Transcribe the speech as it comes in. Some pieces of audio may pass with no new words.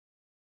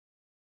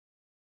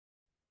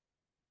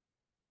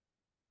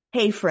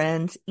Hey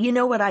friends, you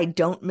know what I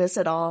don't miss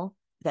at all?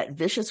 That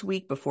vicious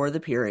week before the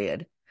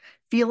period.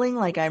 Feeling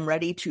like I'm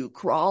ready to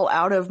crawl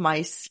out of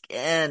my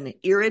skin,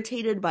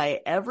 irritated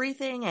by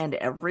everything and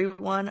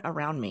everyone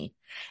around me.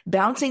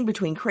 Bouncing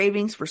between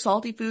cravings for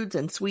salty foods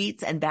and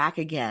sweets and back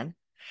again.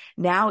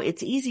 Now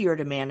it's easier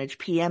to manage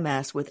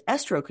PMS with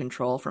estro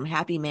control from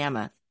Happy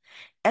Mammoth.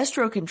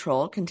 Estro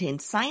Control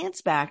contains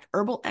science-backed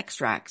herbal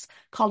extracts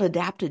called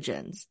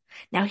adaptogens.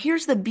 Now,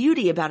 here's the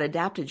beauty about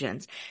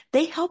adaptogens.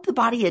 They help the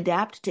body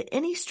adapt to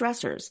any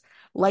stressors,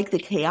 like the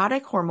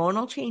chaotic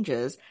hormonal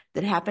changes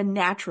that happen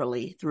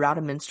naturally throughout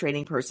a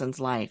menstruating person's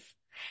life.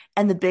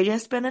 And the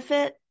biggest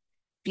benefit?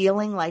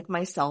 Feeling like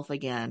myself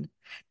again.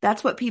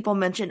 That's what people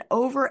mention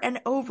over and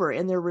over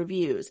in their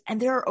reviews.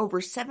 And there are over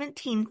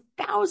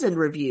 17,000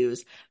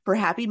 reviews for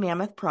Happy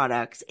Mammoth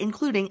products,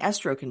 including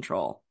Estro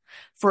Control.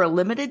 For a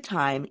limited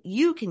time,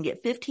 you can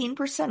get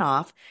 15%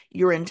 off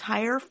your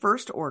entire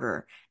first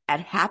order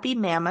at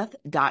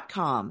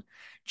happymammoth.com.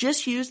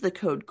 Just use the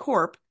code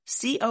CORP,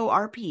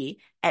 C-O-R-P,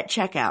 at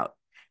checkout.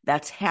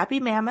 That's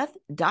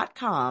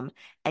happymammoth.com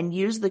and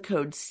use the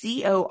code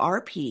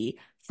CORP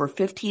for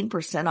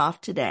 15% off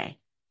today.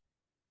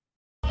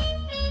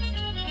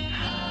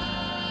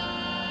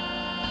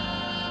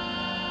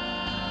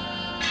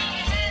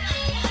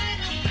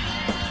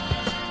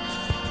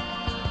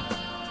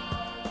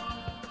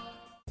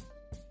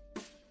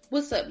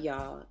 What's up,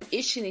 y'all?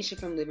 It's Shanisha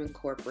from Living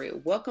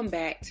Corporate. Welcome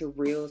back to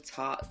Real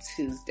Talk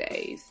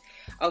Tuesdays.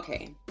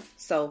 Okay,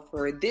 so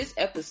for this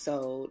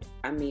episode,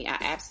 I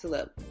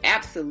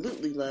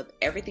absolutely love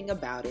everything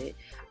about it.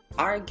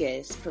 Our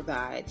guest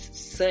provides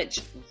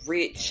such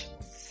rich,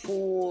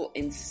 full,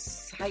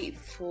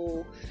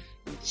 insightful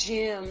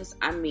gems,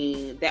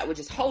 that would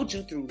just hold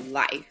you through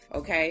life,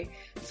 okay?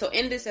 So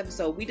in this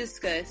episode, we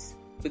discuss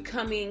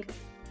becoming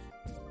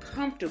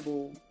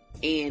comfortable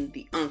and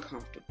the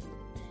uncomfortable.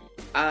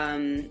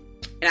 And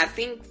I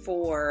think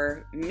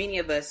for many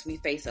of us, we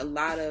face a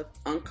lot of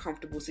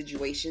uncomfortable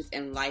situations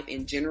in life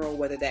in general,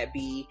 whether that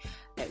be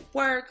at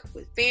work,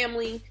 with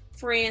family,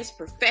 friends,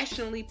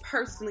 professionally,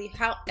 personally,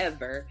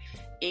 however.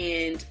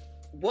 And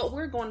what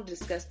we're going to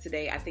discuss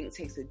today, I think,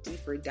 takes a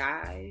deeper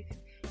dive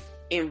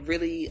and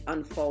really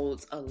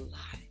unfolds a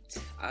lot.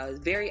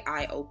 Very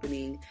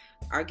eye-opening.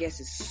 Our guest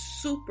is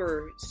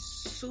super,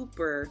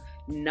 super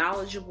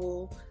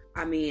knowledgeable.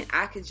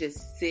 I could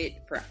just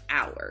sit for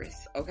hours,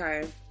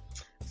 okay?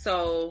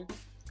 So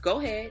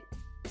go ahead,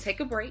 take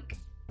a break,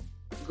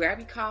 grab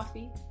your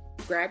coffee,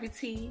 grab your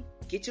tea,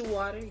 get your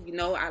water. You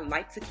know, I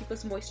like to keep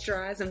us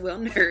moisturized and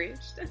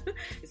well-nourished.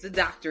 It's a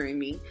doctor in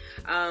me.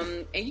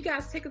 And you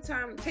guys take some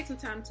time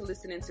to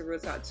listen into Real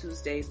Talk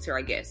Tuesdays to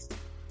our guest.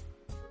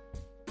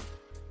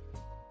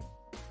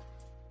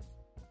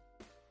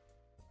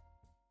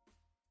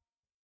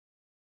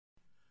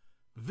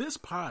 This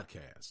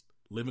podcast,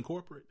 Living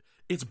Corporate,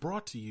 it's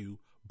brought to you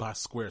by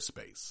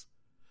Squarespace.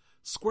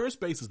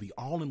 Squarespace is the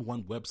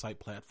all-in-one website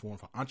platform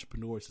for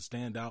entrepreneurs to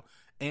stand out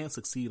and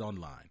succeed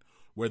online.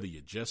 Whether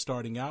you're just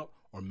starting out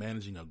or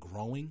managing a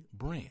growing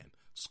brand,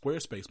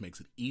 Squarespace makes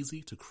it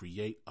easy to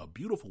create a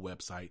beautiful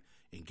website,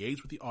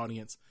 engage with the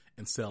audience,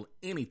 and sell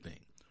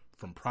anything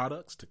from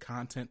products to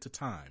content to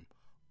time,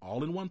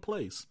 all in one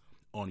place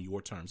on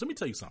your terms. Let me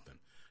tell you something.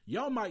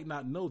 Y'all might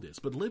not know this,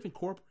 but Living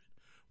Corporate,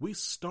 we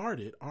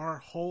started our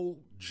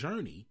whole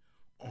journey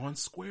on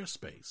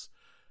Squarespace.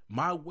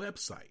 My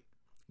website,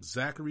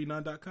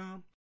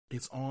 ZacharyNunn.com,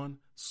 it's on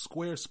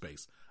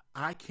Squarespace.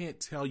 I can't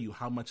tell you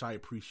how much I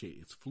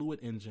appreciate its fluid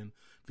engine,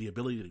 the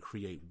ability to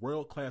create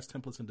world-class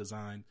templates and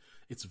design.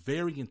 It's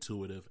very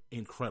intuitive,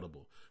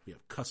 incredible. We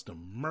have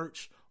custom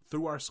merch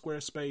through our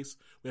Squarespace.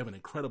 We have an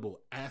incredible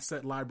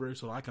asset library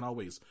so I can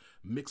always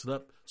mix it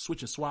up,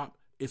 switch and swap.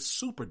 It's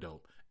super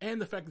dope. And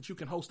the fact that you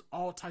can host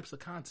all types of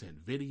content,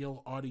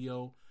 video,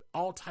 audio,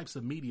 all types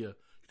of media,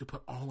 you can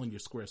put all on your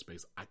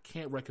Squarespace. I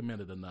can't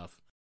recommend it enough.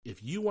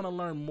 If you want to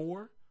learn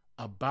more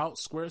about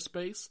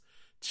Squarespace,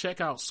 check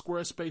out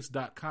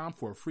squarespace.com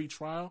for a free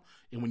trial.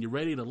 And when you're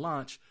ready to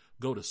launch,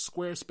 go to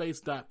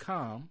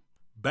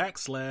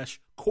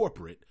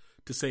squarespace.com/corporate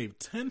to save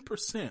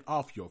 10%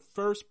 off your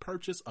first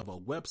purchase of a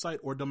website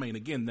or domain.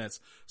 Again, that's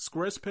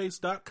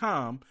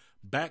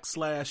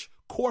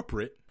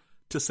squarespace.com/corporate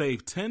to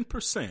save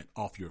 10%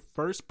 off your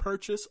first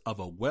purchase of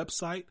a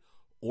website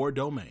or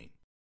domain.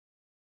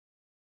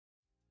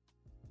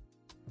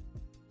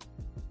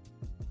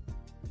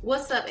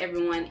 What's up,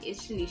 everyone?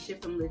 It's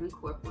Shanisha from Living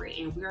Corporate,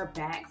 and we are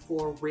back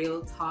for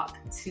Real Talk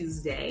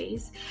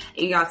Tuesdays.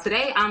 And y'all,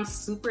 today I'm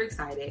super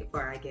excited for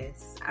our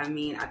guests. I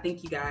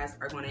think you guys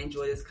are going to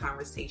enjoy this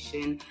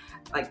conversation,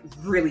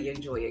 really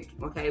enjoy it,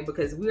 okay?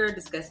 Because we are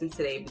discussing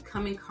today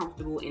becoming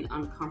comfortable in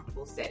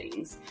uncomfortable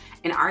settings.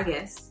 And our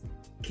guests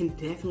can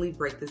definitely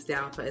break this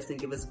down for us and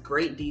give us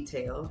great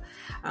detail.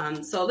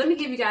 So let me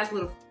give you guys a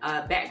little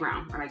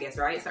background on our guest,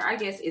 right? So our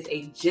guest is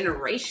a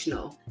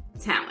generational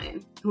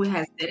talent who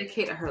has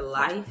dedicated her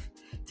life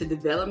to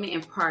development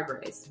and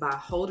progress by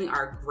holding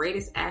our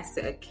greatest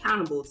asset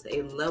accountable to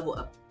a level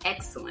of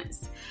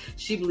excellence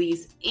she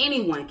believes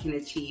anyone can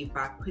achieve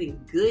by putting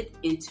good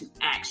into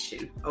action.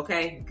 action,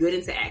 okay? Good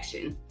into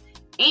action.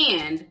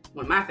 And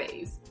one of my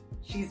faves,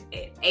 she's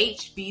an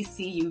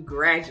HBCU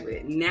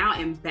graduate, now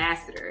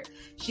ambassador.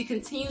 She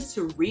continues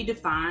to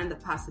redefine the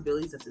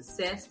possibilities of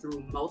success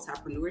through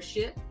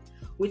multipreneurship,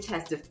 which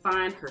has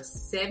defined her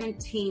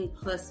 17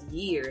 plus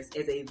years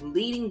as a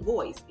leading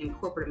voice in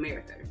corporate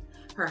America.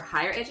 Her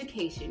higher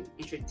education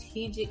and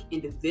strategic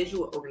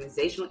individual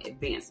organizational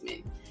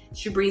advancement.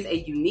 She brings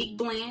a unique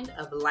blend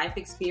of life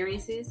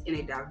experiences and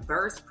a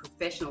diverse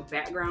professional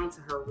background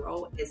to her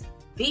role as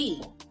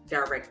the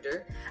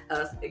Director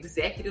of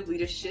Executive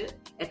Leadership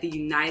at the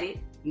United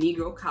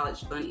Negro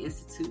College Fund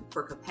Institute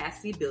for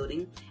Capacity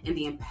Building and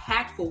the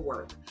impactful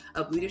work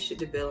of leadership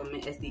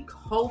development as the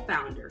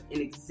co-founder and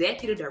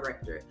executive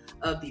director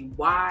of the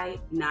Why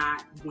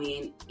Not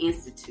Win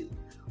Institute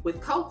with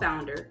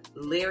co-founder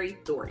Larry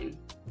Thornton.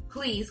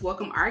 Please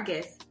welcome our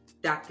guest,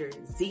 Dr.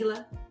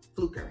 Zillah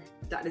Fluker.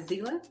 Dr.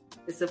 Zillah,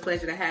 it's a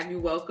pleasure to have you.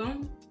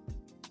 Welcome.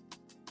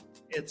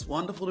 It's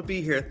wonderful to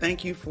be here.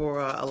 Thank you for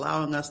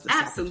allowing us this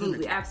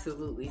opportunity.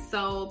 Absolutely.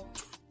 So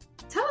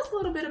tell us a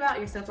little bit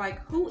about yourself. Like,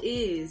 who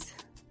is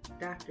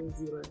Dr.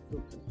 Zillah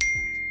Fluker?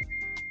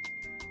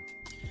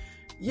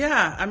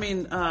 Yeah, I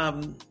mean,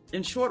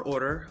 in short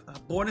order,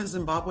 born in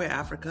Zimbabwe,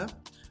 Africa.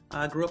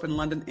 Grew up in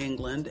London,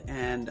 England,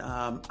 and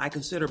I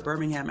consider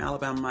Birmingham,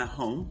 Alabama my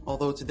home,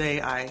 although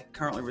today I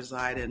currently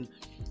reside in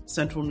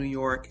central New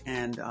York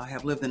and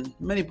have lived in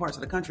many parts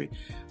of the country.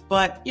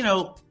 But, you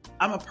know,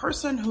 I'm a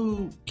person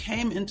who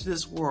came into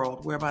this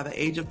world where by the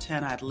age of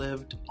 10, I'd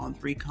lived on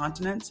 3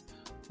 continents,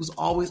 who's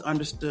always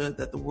understood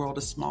that the world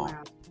is small.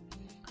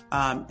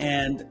 Wow.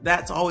 And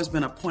that's always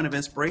been a point of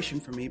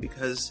inspiration for me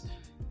because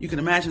you can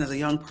imagine as a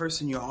young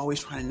person, you're always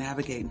trying to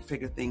navigate and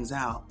figure things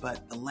out,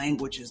 but the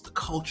languages, the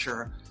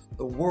culture,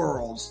 the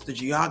worlds, the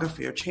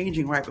geography are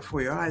changing right before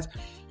your eyes.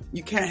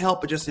 You can't help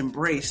but just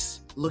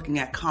embrace looking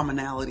at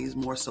commonalities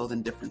more so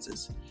than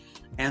differences.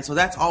 And so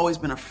that's always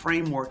been a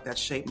framework that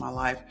shaped my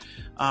life.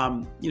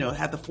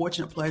 Had the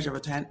fortunate pleasure of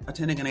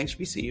attending an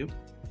HBCU,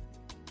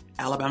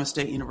 Alabama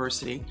State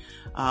University,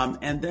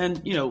 and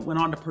then, went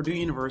on to Purdue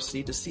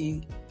University to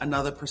see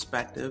another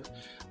perspective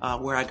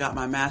where I got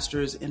my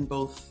master's in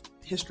both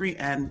history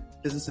and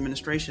business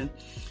administration.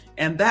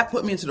 And that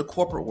put me into the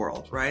corporate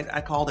world, right?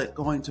 I called it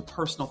going to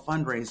personal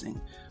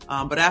fundraising.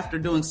 But after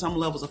doing some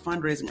levels of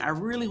fundraising, I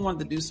really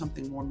wanted to do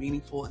something more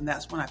meaningful. And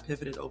that's when I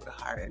pivoted over to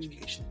higher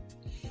education.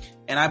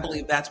 And I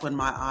believe that's when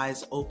my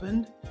eyes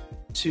opened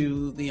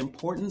to the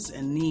importance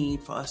and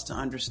need for us to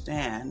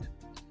understand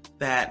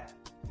that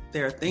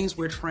there are things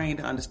we're trained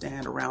to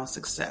understand around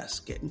success,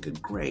 getting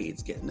good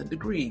grades, getting a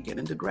degree, getting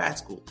into grad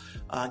school,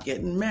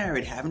 getting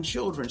married, having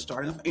children,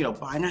 starting,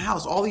 buying a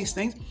house, all these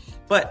things.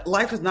 But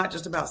life is not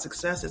just about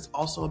success, it's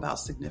also about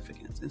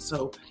significance. And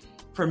so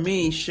for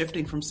me,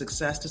 shifting from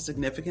success to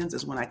significance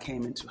is when I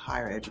came into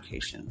higher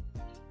education,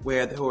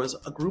 where there was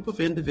a group of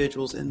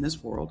individuals in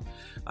this world,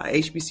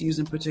 HBCUs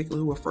in particular,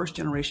 who were first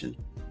generation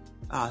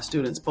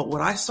students. But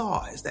what I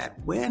saw is that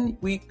when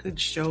we could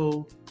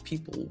show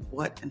people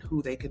what and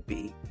who they could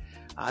be,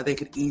 they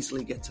could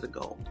easily get to the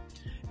goal.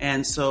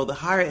 And so the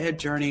higher ed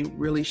journey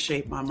really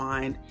shaped my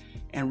mind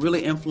and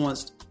really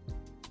influenced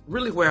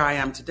really where I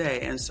am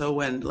today. And so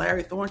when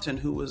Larry Thornton,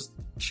 who was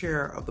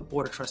chair of the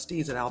board of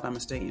trustees at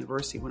Alabama State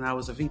University when I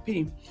was a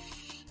VP,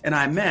 and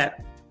I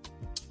met,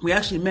 we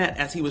actually met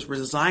as he was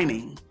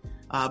resigning,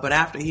 but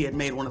after he had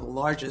made one of the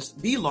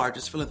largest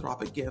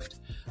philanthropic gift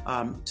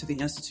to the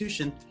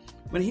institution.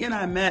 When he and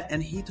I met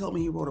and he told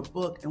me he wrote a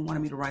book and wanted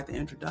me to write the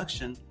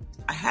introduction,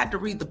 I had to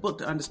read the book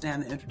to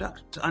understand the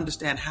introduction, to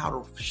understand how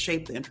to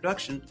shape the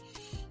introduction.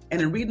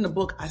 And in reading the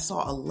book, I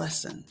saw a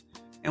lesson.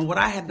 And what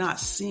I had not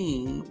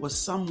seen was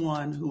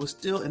someone who was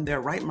still in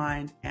their right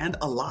mind and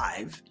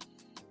alive,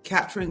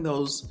 capturing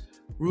those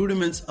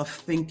rudiments of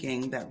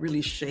thinking that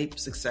really shape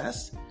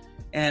success.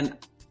 And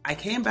I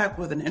came back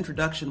with an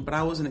introduction, but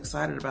I wasn't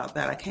excited about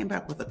that. I came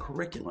back with a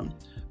curriculum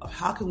of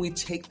how can we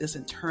take this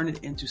and turn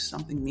it into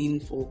something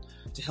meaningful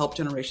to help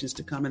generations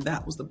to come. And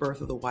that was the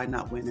birth of the Why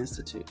Not Win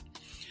Institute.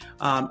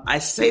 I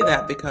say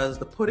that because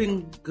the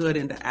putting good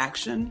into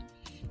action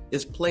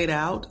is played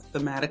out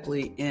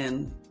thematically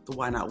in the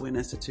Why Not Win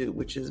Institute,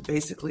 which is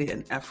basically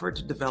an effort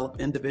to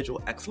develop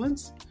individual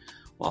excellence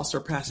while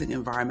surpassing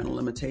environmental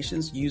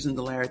limitations using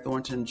the Larry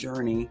Thornton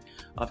journey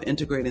of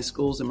integrating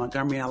schools in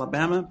Montgomery,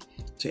 Alabama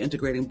to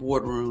integrating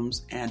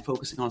boardrooms and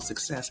focusing on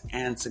success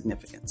and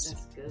significance.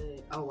 That's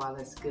good. Oh, wow,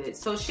 that's good.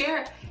 So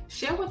share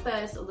with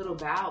us a little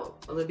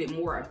bit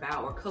more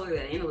about, or color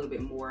that in a little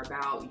bit more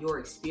about your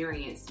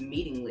experience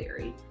meeting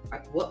Larry.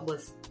 Like, what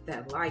was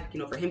that like,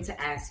 for him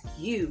to ask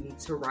you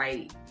to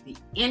write the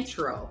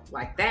intro?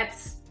 Like,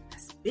 that's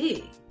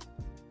big.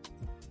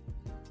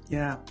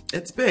 Yeah,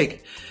 it's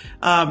big.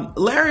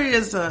 Larry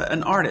is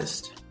an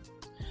artist,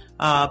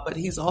 but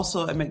he's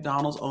also a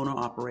McDonald's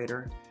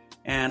owner-operator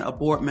and a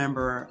board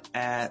member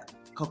at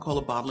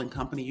Coca-Cola Bottling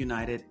Company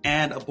United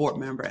and a board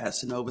member at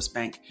Synovus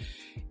Bank.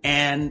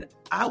 And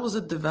I was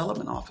a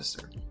development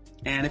officer.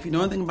 And if you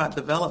know anything about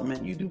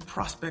development, you do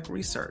prospect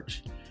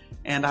research.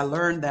 And I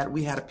learned that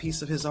we had a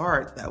piece of his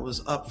art that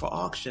was up for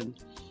auction.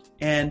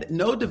 And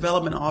no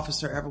development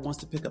officer ever wants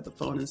to pick up the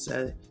phone and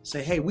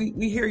say, hey,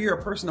 we hear you're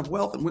a person of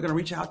wealth and we're going to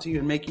reach out to you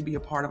and make you be a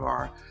part of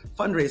our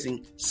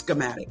fundraising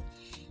schematic.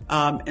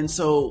 And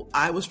so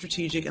I was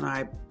strategic and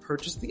I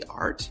purchased the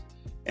art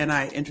and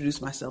I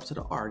introduced myself to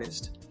the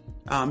artist.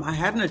 I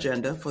had an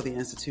agenda for the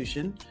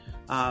institution.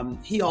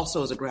 He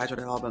also is a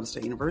graduate at Alabama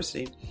State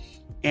University.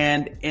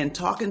 And in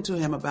talking to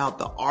him about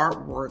the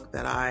artwork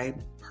that I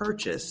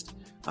purchased,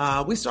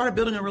 we started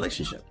building a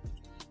relationship.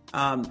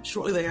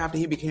 Shortly thereafter,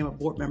 he became a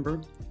board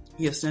member.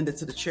 He ascended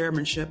to the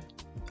chairmanship.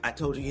 I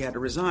told you he had to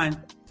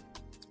resign.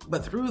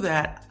 But through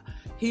that,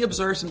 he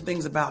observed some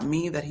things about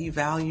me that he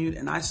valued,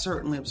 and I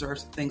certainly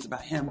observed some things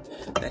about him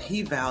that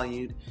he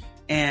valued.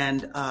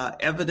 And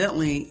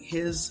evidently,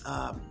 his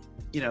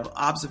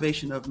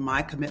observation of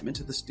my commitment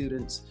to the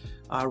students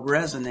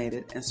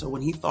resonated. And so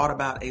when he thought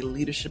about a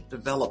leadership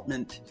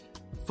development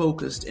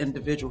focused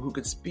individual who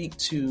could speak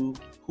to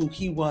who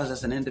he was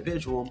as an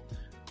individual,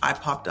 I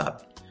popped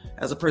up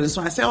as a person.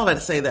 So I say all that to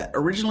say that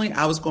originally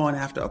I was going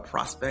after a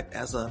prospect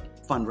as a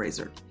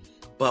fundraiser.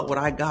 But what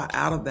I got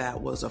out of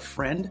that was a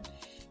friend,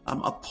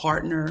 a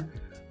partner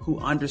who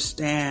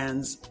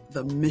understands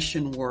the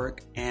mission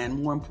work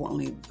and, more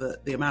importantly,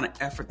 the amount of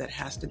effort that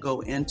has to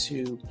go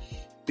into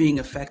being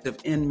effective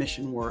in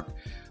mission work,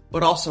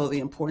 but also the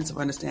importance of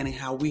understanding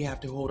how we have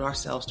to hold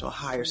ourselves to a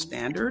higher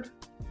standard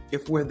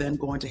if we're then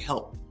going to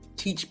help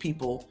teach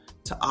people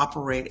to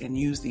operate and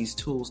use these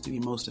tools to be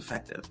most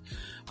effective.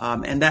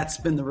 And that's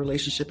been the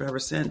relationship ever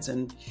since.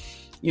 And,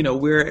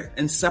 we're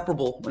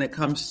inseparable when it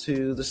comes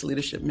to this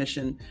leadership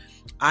mission.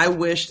 I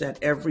wish that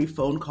every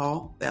phone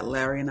call that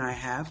Larry and I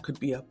have could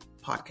be a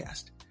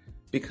podcast,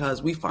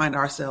 because we find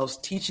ourselves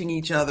teaching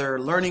each other,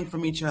 learning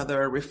from each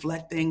other,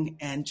 reflecting,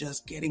 and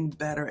just getting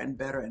better and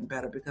better and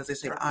better, because they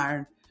say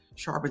iron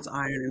sharpens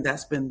iron. And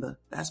that's been the journey.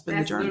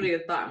 That's literally a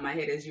thought in my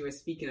head as you were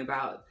speaking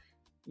about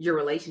your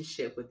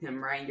relationship with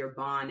him, right? Your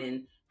bond,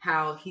 and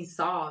how he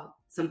saw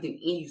something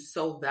in you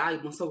so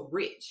valuable, so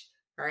rich,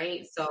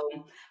 right? So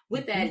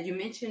with that, you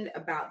mentioned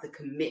about the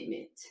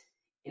commitment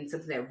and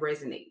something that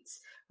resonates,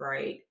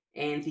 right?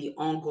 And the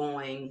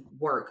ongoing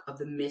work of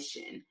the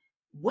mission.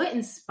 What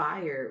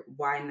inspired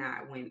Why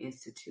Not Win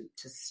Institute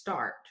to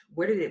start?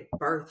 Where did it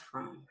birth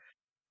from?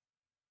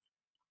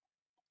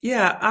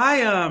 Yeah,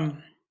 I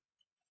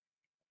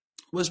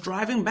was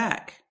driving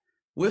back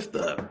with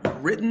the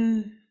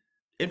written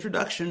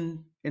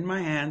introduction in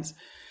my hands.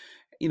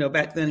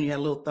 Back then you had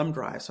a little thumb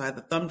drive. So I had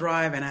the thumb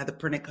drive and I had the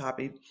printed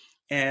copy.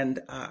 And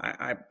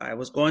I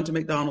was going to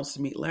McDonald's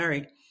to meet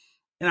Larry.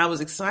 And I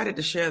was excited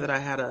to share that I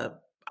had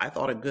I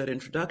thought a good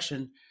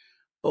introduction.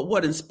 But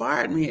what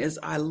inspired me is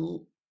I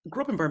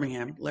grew up in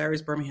Birmingham.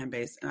 Larry's Birmingham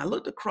based. And I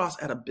looked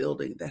across at a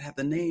building that had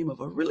the name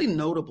of a really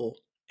notable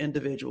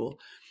individual.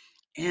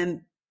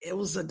 And it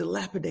was a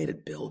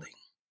dilapidated building,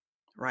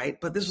 right?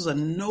 But this was a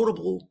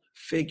notable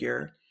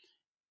figure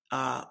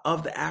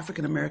of the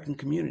African-American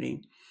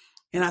community.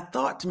 And I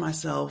thought to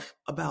myself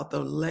about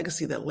the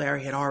legacy that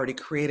Larry had already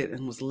created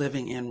and was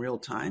living in real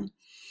time.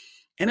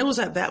 And it was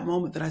at that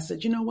moment that I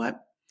said, you know what?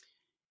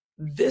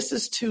 This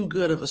is too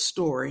good of a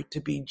story to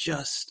be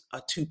just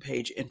a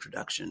 2-page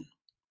introduction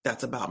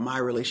that's about my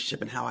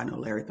relationship and how I know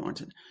Larry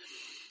Thornton.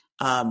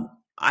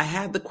 I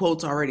had the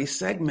quotes already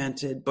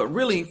segmented, but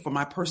really for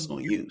my personal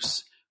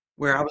use,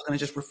 where I was going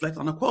to just reflect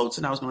on the quotes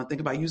and I was going to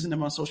think about using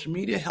them on social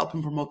media, help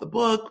him promote the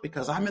book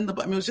because I'm in the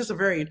book. I mean, it was just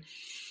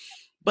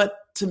but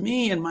to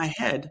me in my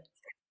head,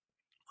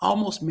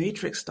 almost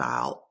matrix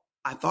style,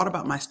 I thought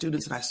about my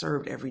students that I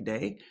served every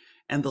day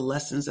and the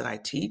lessons that I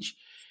teach.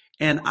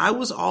 And I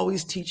was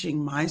always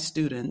teaching my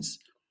students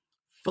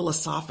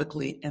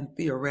philosophically and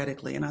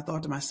theoretically. And I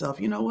thought to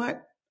myself, you know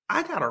what?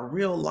 I got a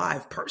real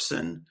live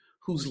person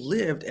who's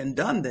lived and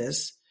done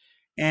this.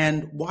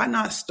 And why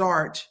not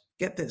start,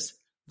 get this,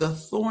 the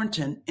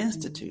Thornton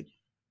Institute?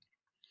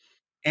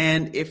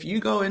 And if you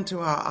go into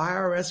our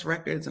IRS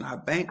records and our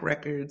bank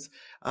records,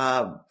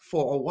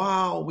 for a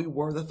while, we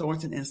were the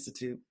Thornton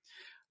Institute.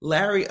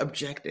 Larry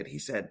objected. He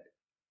said,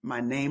 my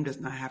name does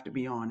not have to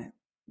be on it.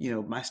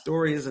 My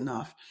story is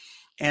enough.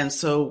 And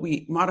so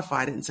we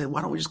modified it and said,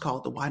 why don't we just call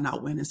it the Why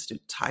Not Win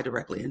Institute, tie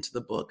directly into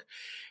the book.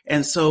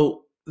 And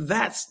so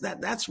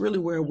that's really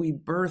where we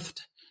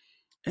birthed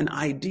an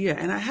idea.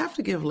 And I have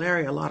to give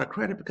Larry a lot of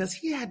credit because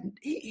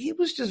he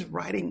was just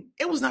writing.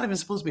 It was not even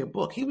supposed to be a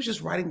book. He was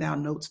just writing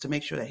down notes to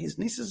make sure that his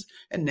nieces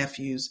and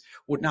nephews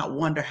would not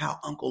wonder how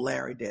Uncle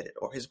Larry did it,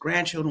 or his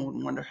grandchildren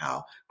wouldn't wonder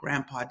how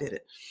Grandpa did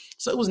it.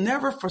 So it was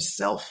never for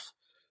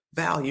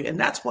self-value. And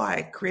that's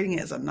why creating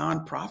it as a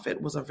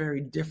nonprofit was a very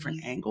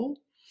different angle.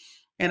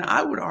 And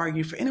I would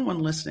argue for anyone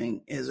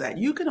listening is that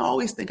you can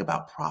always think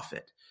about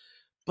profit,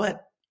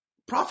 but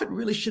profit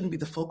really shouldn't be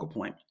the focal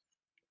point.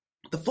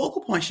 The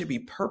focal point should be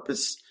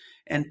purpose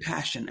and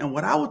passion. And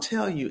what I will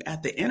tell you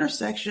at the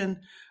intersection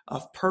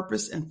of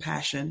purpose and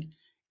passion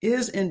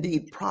is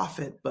indeed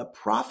profit, but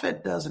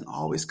profit doesn't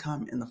always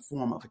come in the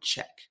form of a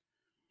check,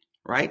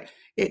 right?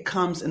 It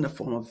comes in the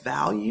form of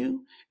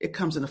value. It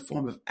comes in the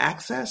form of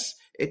access.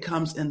 It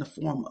comes in the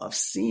form of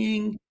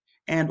seeing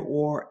and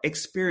or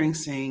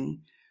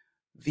experiencing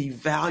the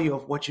value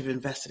of what you've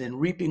invested in,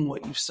 reaping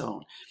what you've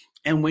sown.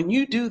 And when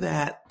you do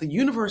that, the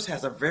universe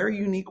has a very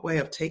unique way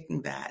of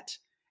taking that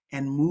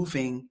and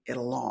moving it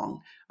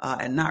along,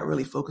 and not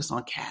really focus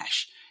on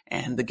cash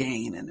and the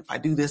gain. And if I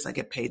do this, I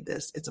get paid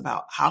this. It's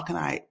about how can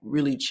I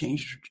really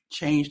change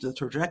the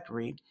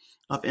trajectory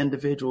of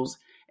individuals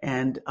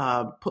and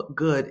put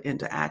good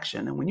into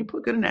action. And when you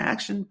put good into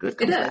action, good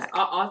comes back.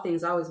 All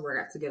things always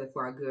work out together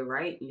for our good,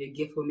 right? Your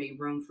gift will make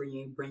room for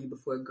you and bring you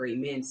before great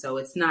men. So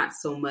it's not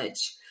so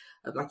much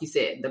of, like you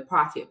said, the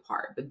profit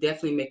part, but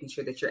definitely making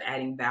sure that you're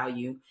adding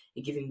value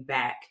and giving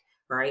back,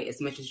 right,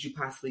 as much as you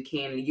possibly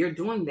can. And you're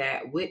doing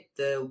that with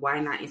the Why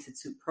Not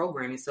Institute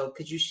programming. So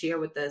could you share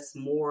with us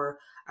more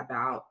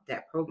about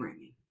that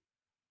programming?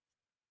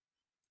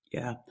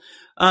 Yeah.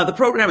 The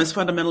program is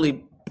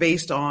fundamentally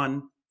based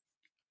on,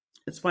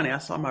 it's funny, I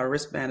saw my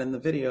wristband in the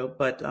video,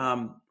 but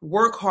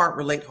work hard,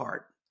 relate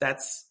hard.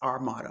 That's our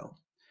motto.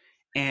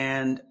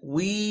 And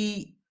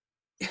we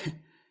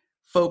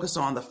focus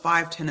on the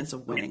 5 tenets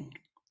of winning.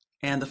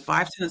 And the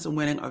 5 tenets of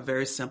winning are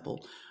very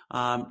simple.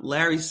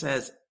 Larry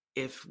says,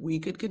 if we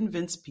could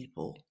convince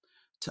people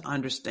to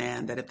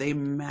understand that if they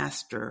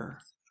master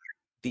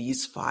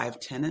these 5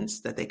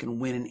 tenets, that they can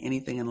win in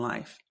anything in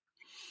life.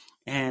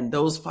 And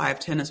those 5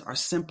 tenets are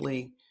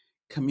simply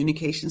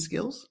communication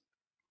skills,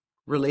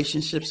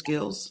 relationship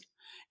skills,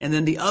 and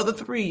then the other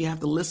 3, you have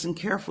to listen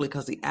carefully,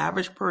 because the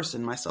average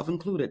person, myself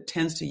included,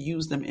 tends to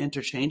use them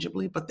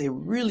interchangeably, but they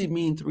really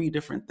mean 3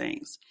 different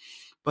things.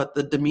 But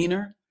the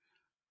demeanor,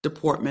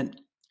 deportment,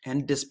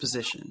 and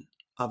disposition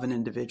of an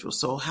individual.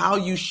 So how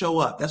you show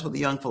up, that's what the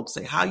young folks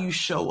say, how you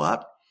show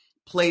up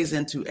plays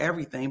into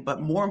everything,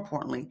 but more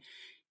importantly,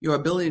 your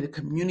ability to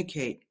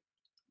communicate,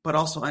 but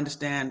also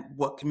understand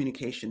what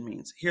communication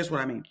means. Here's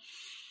what I mean.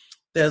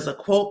 There's a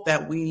quote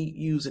that we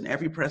use in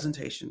every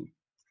presentation,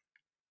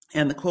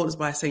 and the quote is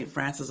by St.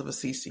 Francis of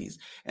Assisi.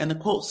 And the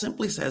quote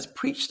simply says,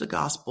 preach the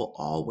gospel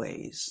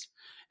always,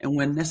 and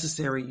when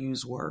necessary,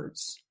 use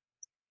words.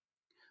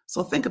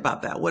 So think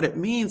about that. What it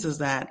means is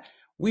that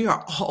we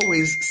are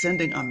always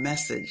sending a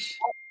message,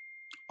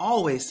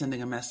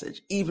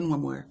 even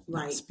when we're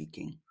not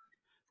speaking,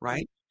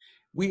 right?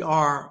 We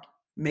are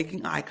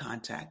making eye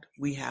contact.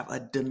 We have a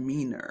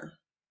demeanor,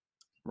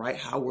 right?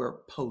 How we're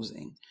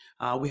posing.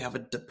 We have a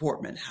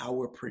deportment, how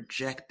we're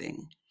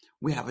projecting.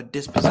 We have a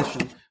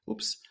disposition,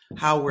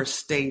 how we're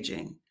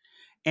staging.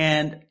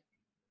 And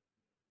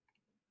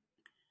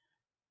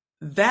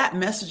that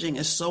messaging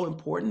is so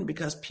important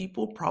because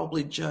people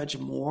probably judge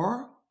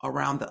more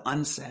around the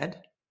unsaid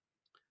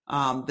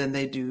than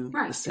they do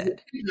the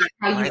said.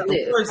 How you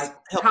live,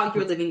 how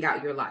you're living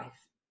out your life,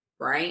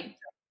 right?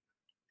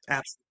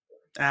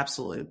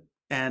 Absolutely.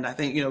 And I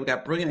think, we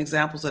got brilliant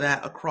examples of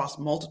that across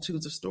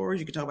multitudes of stories.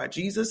 You can talk about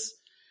Jesus,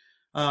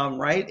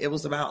 right? It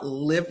was about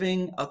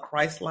living a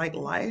Christ-like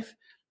life.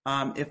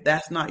 If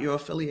that's not your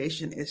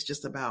affiliation, it's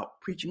just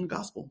about preaching the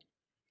gospel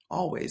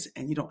always,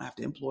 and you don't have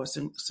to employ a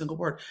single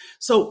word.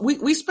 So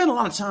we spend a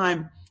lot of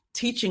time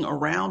teaching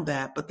around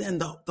that, but then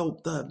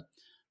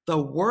the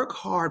work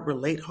hard,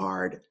 relate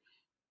hard,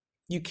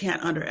 you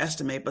can't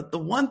underestimate. But the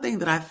one thing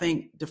that I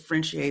think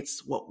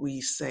differentiates what we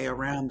say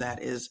around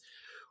that is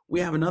we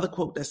have another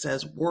quote that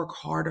says, work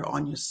harder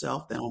on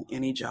yourself than on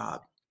any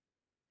job.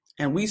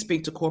 And we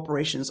speak to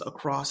corporations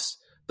across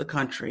the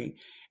country,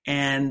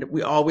 and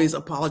we always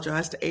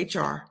apologize to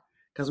HR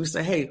because we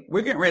say, hey,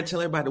 we're getting ready to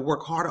tell everybody to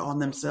work harder on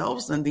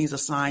themselves than these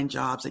assigned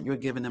jobs that you're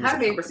giving them. How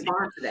do they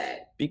respond to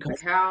that?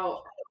 Because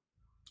how?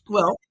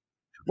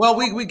 Well,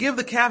 we give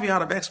the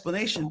caveat of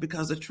explanation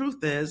because the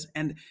truth is,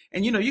 and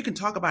you can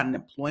talk about an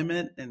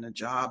employment and a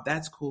job,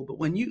 that's cool.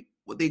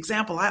 But the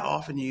example I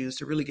often use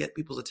to really get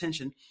people's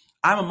attention,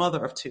 I'm a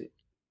mother of 2.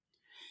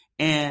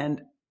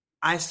 And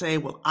I say,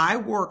 well, I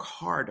work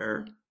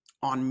harder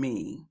on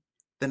me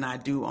than I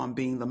do on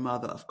being the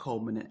mother of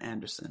Coleman and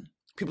Anderson.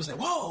 People say,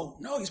 whoa,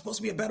 no, you're supposed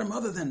to be a better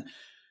mother than.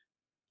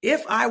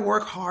 If I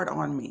work hard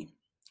on me,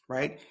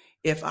 right?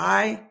 If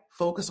I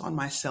focus on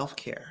my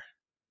self-care,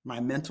 my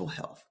mental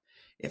health,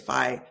 if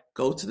I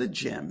go to the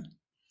gym,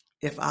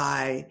 if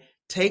I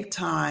take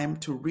time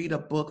to read a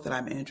book that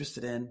I'm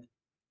interested in,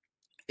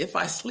 if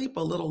I sleep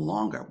a little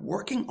longer,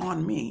 working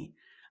on me,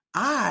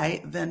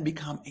 I then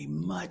become a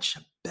much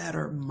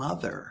better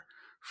mother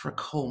for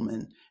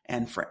Coleman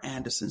and for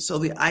Anderson. So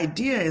the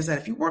idea is that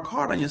if you work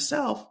hard on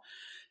yourself,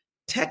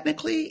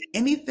 technically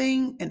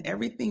anything and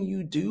everything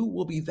you do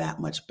will be that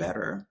much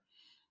better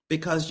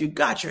because you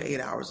got your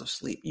 8 hours of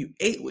sleep. You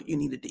ate what you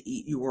needed to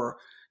eat. You were,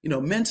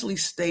 mentally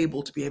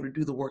stable to be able to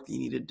do the work that you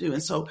need to do.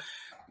 And so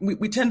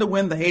we tend to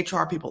win the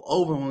HR people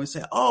over when we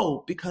say,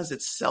 oh, because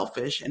it's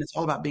selfish and it's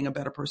all about being a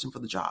better person for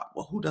the job.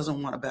 Well, who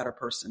doesn't want a better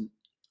person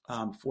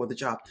for the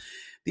job?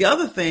 The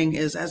other thing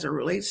is, as it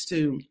relates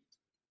to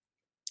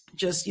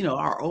just,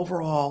 our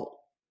overall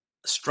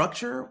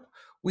structure,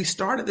 we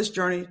started this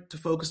journey to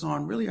focus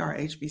on really our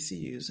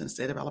HBCUs in the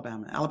state of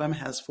Alabama. Alabama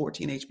has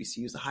 14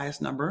 HBCUs, the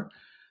highest number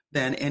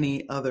than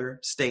any other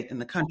state in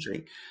the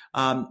country.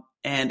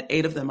 And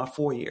 8 of them are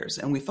 4 years.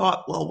 And we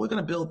thought, well, we're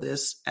going to build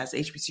this as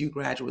HBCU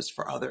graduates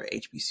for other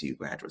HBCU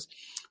graduates.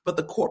 But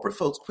the corporate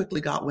folks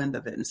quickly got wind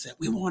of it and said,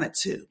 we want it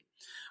too.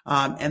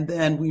 And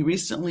then we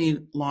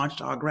recently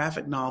launched our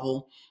graphic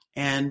novel,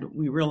 and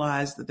we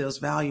realized that there's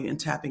value in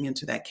tapping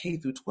into that K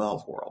through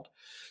 12 world.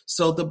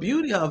 So the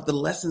beauty of the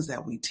lessons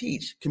that we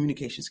teach,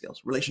 communication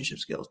skills, relationship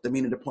skills,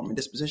 demeanor, deportment,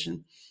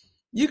 disposition,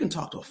 you can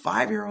talk to a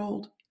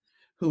 5-year-old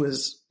who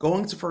is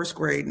going to first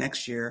grade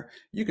next year.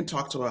 You can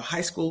talk to a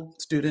high school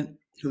student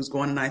who's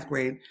going to 9th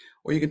grade,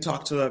 or you can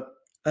talk to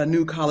a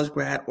new college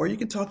grad, or you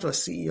can talk to a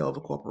CEO of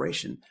a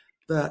corporation.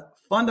 The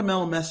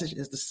fundamental message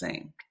is the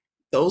same.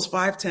 Those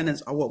 5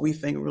 tenets are what we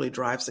think really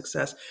drive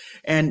success.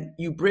 And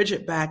you bridge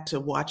it back to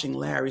watching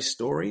Larry's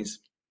stories,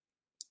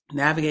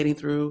 navigating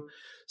through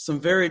some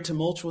very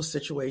tumultuous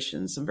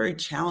situations, some very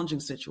challenging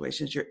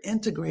situations. You're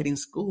integrating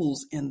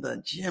schools in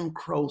the Jim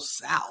Crow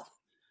South.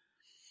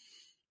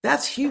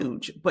 That's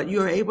huge, but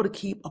you're able to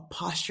keep a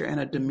posture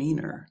and a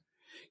demeanor.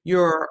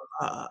 You're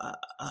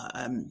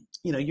an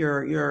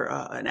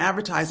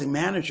advertising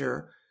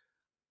manager,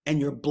 and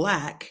you're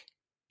Black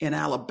in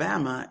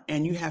Alabama,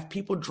 and you have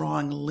people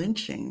drawing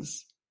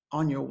lynchings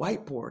on your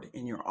whiteboard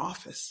in your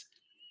office,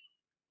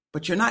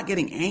 but you're not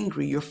getting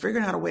angry. You're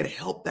figuring out a way to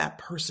help that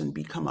person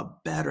become a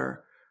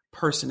better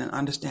person and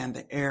understand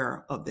the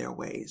error of their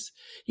ways.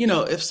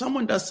 If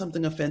someone does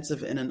something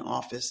offensive in an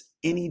office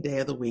any day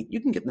of the week, you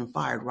can get them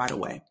fired right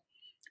away.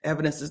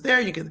 Evidence is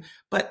there.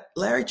 But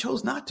Larry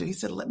chose not to. He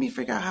said, let me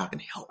figure out how I can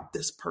help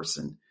this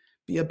person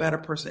be a better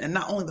person. And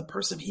not only the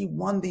person, he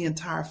won the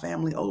entire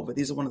family over.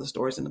 These are one of the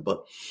stories in the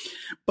book.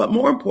 But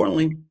more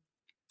importantly,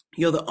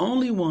 you're the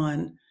only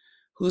one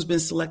who's been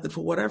selected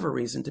for whatever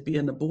reason to be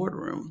in the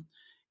boardroom,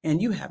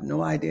 and you have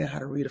no idea how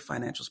to read a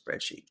financial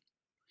spreadsheet.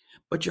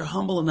 But you're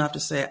humble enough to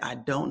say, I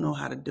don't know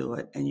how to do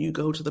it. And you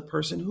go to the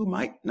person who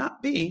might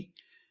not be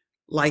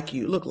like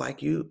you, look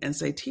like you, and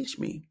say, teach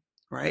me,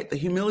 right? The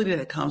humility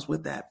that comes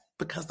with that,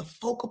 because the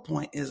focal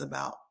point is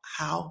about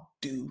how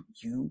do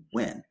you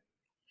win?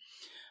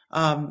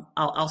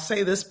 I'll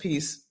say this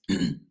piece.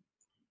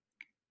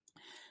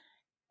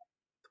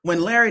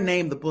 When Larry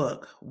named the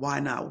book, Why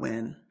Not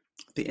Win?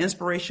 The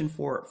inspiration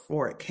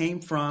for it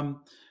came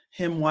from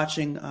him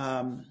watching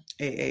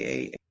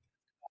a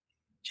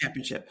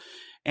championship.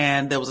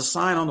 And there was a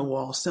sign on the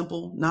wall,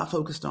 simple, not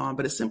focused on,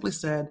 but it simply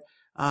said,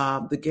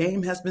 the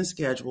game has been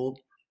scheduled,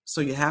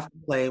 so you have to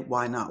play,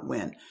 why not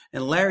win?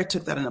 And Larry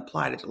took that and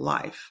applied it to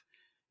life.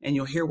 And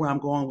you'll hear where I'm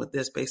going with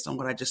this based on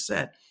what I just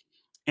said.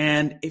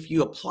 And if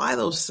you apply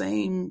that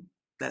same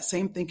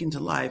thinking to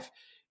life,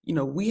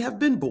 we have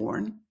been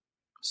born.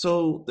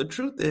 So the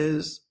truth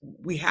is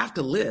we have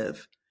to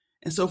live.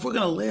 And so if we're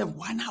going to live,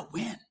 why not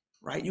win,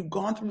 right? You've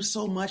gone through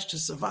so much to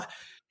survive.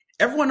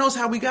 Everyone knows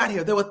how we got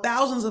here. There were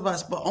thousands of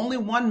us, but only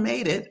one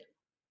made it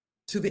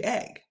to the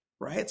egg,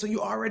 right? So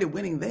you're already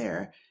winning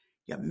there.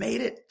 You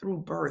made it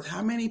through birth.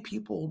 How many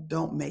people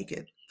don't make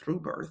it through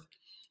birth?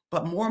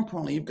 But more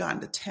importantly, you've gotten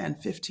to 10,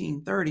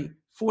 15, 30,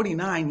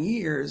 49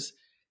 years.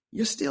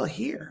 You're still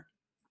here.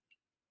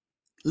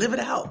 Live it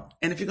out.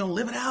 And if you're going to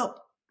live it out,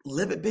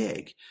 live it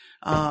big.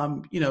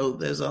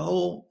 There's a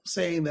whole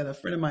saying that a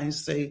friend of mine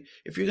used to say,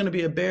 if you're going to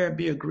be a bear,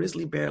 be a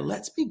grizzly bear.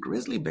 Let's be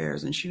grizzly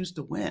bears and choose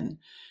to win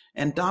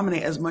and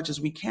dominate as much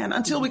as we can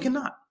until we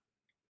cannot.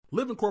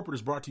 Living Corporate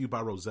is brought to you by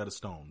Rosetta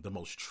Stone, the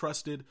most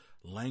trusted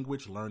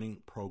language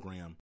learning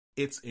program.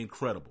 It's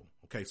incredible.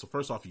 Okay, so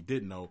first off, you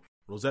didn't know,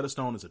 Rosetta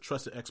Stone is a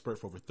trusted expert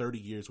for over 30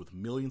 years with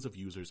millions of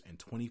users and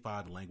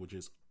 25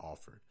 languages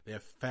offered. They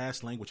have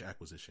fast language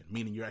acquisition,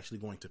 meaning you're actually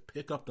going to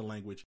pick up the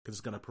language because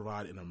it's going to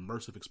provide an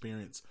immersive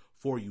experience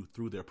for you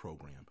through their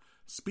program.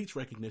 Speech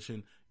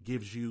recognition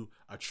gives you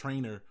a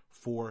trainer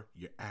for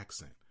your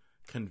accent.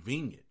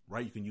 Convenient,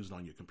 right? You can use it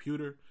on your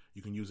computer.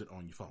 You can use it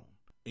on your phone.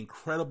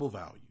 Incredible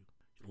value.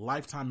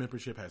 Lifetime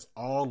membership has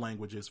all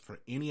languages for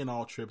any and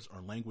all trips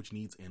or language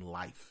needs in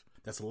life.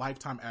 That's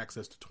lifetime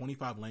access to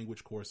 25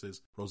 language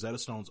courses Rosetta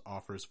Stone's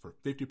offers for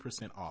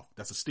 50% off.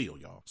 That's a steal,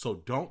 y'all. So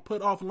don't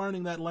put off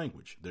learning that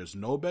language. There's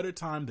no better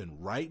time than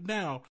right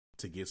now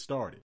to get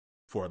started.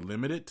 For a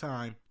limited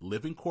time,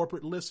 Living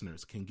Corporate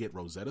listeners can get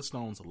Rosetta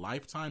Stone's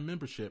lifetime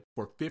membership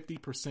for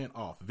 50%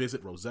 off.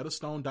 Visit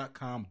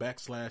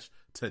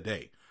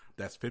rosettastone.com/today.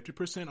 That's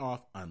 50%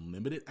 off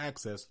unlimited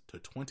access to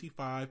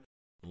 25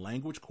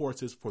 language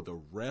courses for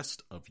the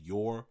rest of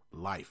your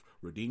life.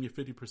 Redeem your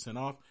 50%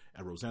 off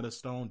at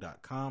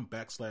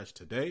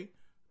rosettastone.com/today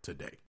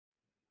today.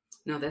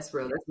 No, that's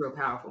real. That's real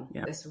powerful.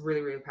 Yeah. That's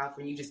really, really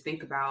powerful. You just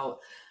think about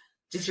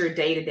just your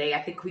day to day.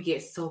 I think we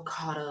get so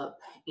caught up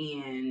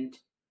in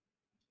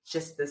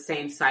just the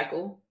same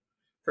cycle.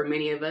 For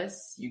many of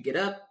us, you get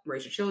up,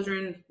 raise your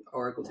children,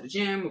 or go to the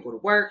gym, or go to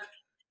work,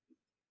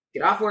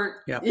 get off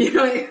work, Yep.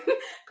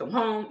 Come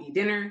home, eat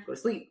dinner, go to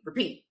sleep,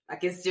 repeat.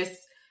 Like it's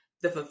just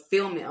the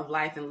fulfillment of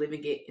life and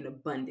living it in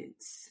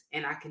abundance.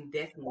 And I can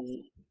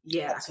definitely,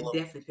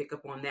 pick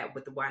up on that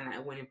with the Why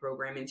Not Winning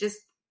program and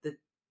just that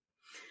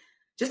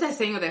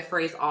saying or that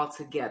phrase all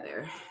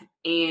together.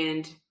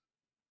 And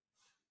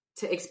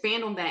to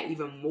expand on that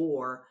even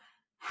more,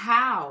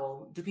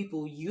 how do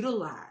people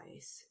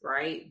utilize,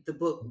 right, the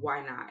book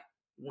Why Not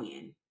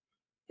Win?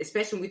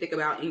 Especially when we think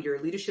about in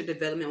your leadership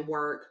development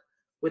work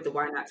with the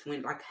Why Not to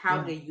Win, like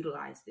how do they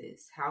utilize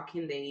this? How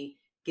can they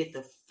get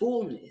the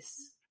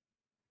fullness?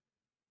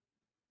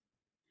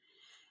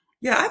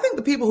 Yeah, I think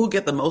the people who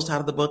get the most out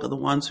of the book are the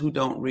ones who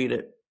don't read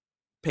it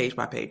page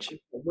by page.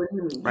 What do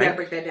you mean? Right? You gotta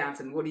break that down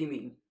to me. What do you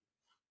mean?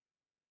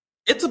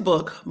 It's a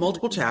book,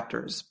 multiple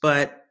chapters,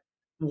 but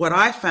what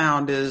I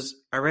found is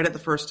I read it the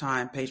first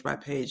time page by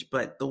page,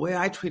 but the way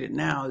I treat it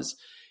now is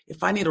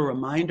if I need a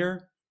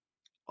reminder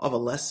of a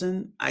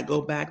lesson, I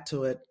go back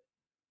to it.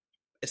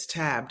 It's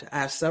tabbed. I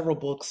have several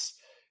books,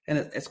 and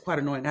it's quite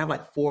annoying. I have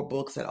like 4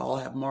 books that all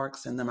have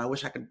marks in them. I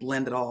wish I could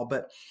blend it all,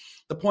 but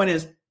the point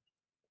is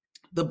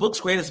the book's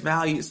greatest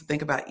value is to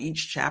think about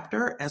each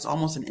chapter as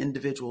almost an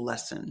individual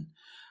lesson.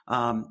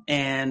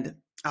 And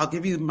I'll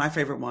give you my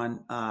favorite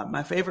one.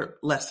 My favorite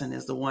lesson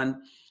is the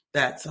one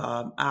that's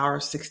our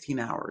 16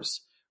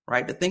 hours,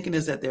 right? The thinking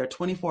is that there are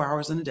 24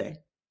 hours in a day.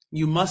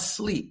 You must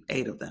sleep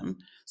 8 of them.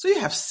 So you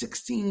have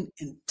 16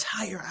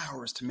 entire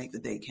hours to make the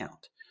day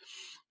count.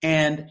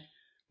 And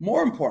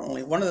more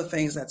importantly, one of the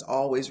things that's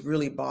always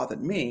really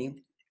bothered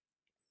me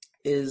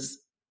is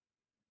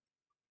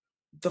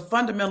the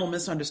fundamental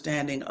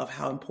misunderstanding of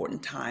how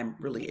important time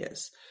really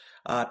is.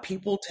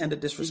 People tend to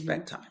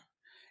disrespect time.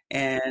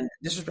 And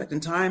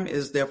disrespecting time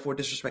is therefore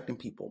disrespecting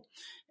people.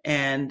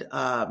 And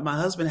my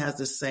husband has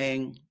this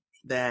saying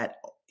that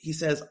he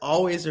says,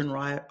 always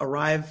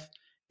arrive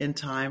in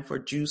time for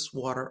juice,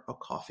 water, or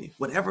coffee.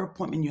 Whatever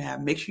appointment you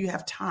have, make sure you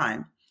have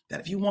time that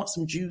if you want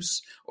some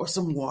juice or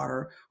some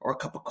water or a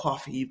cup of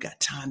coffee, you've got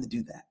time to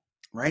do that,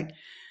 right?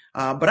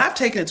 But I've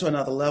taken it to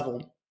another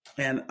level,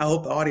 and I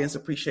hope the audience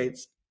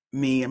appreciates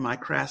me and my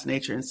crass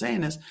nature in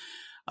saying this,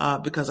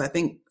 because I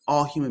think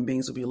all human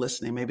beings will be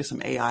listening. Maybe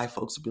some AI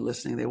folks will be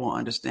listening. They won't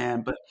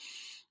understand. But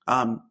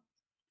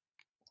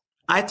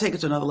I take it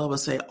to another level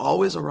and say,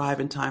 always arrive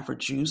in time for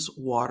juice,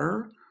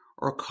 water,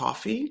 or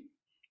coffee,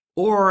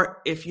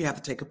 or if you have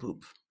to take a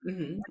poop,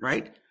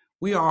 right?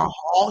 We are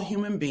all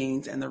human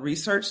beings. And the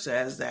research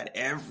says that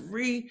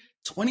every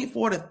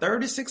 24 to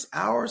 36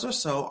 hours or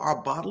so,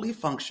 our bodily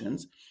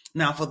functions.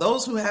 Now, for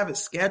those who have it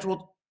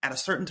scheduled at a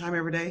certain time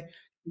every day,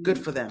 good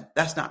for them.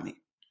 That's not me.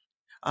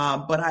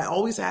 But I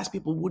always ask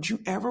people, would you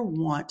ever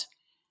want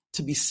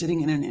to be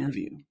sitting in an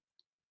interview,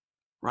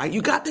 right?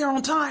 You got there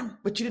on time,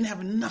 but you didn't have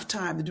enough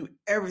time to do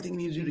everything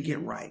you need to do to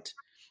get right.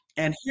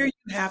 And here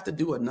you have to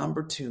do a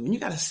number 2, and you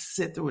got to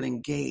sit through and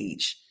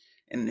engage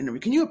in an interview.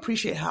 Can you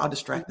appreciate how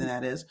distracting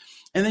that is?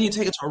 And then you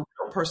take it to a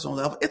real personal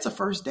level. It's a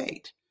first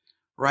date,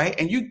 right?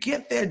 And you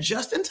get there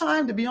just in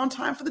time to be on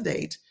time for the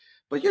date,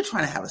 but you're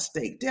trying to have a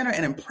steak dinner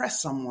and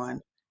impress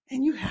someone,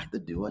 and you have to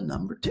do a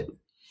number 2.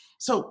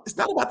 So it's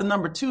not about the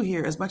number 2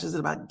 here as much as it's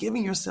about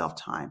giving yourself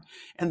time.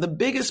 And the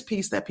biggest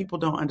piece that people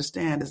don't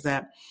understand is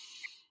that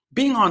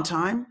being on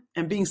time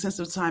and being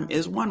sensitive to time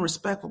is 1,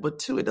 respectful, but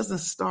 2, it doesn't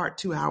start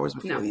 2 hours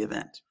before the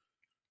event.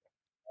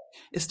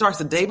 It starts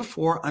the day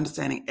before,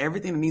 understanding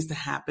everything that needs to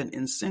happen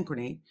in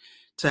synchrony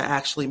to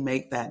actually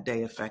make that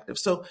day effective.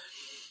 So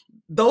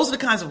those are the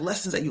kinds of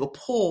lessons that you'll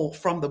pull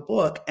from the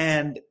book.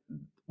 And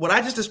what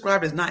I just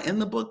described is not in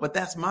the book, but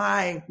that's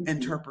my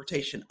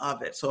interpretation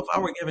of it. So if I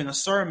were giving a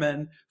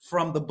sermon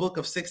from the book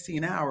of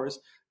 16 hours,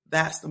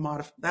 that's the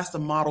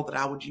model that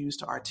I would use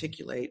to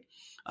articulate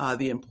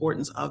the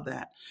importance of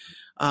that.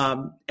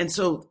 And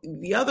so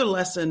the other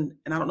lesson,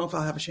 and I don't know if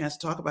I'll have a chance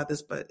to talk about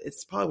this, but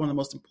it's probably one of the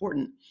most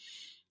important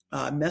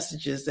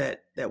messages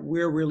that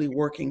we're really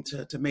working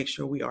to make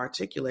sure we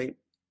articulate.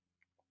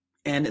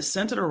 And it's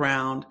centered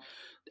around,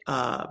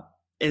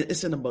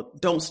 it's in the book,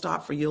 don't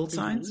stop for yield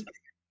signs.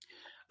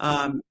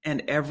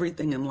 And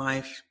everything in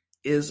life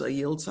is a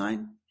yield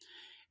sign.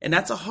 And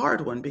that's a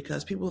hard one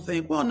because people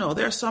think, well, no,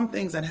 there are some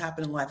things that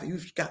happen in life that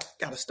you've got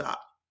to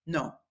stop.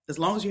 No, as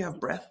long as you have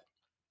breath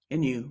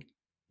in you,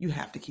 you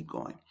have to keep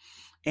going.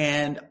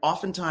 And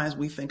oftentimes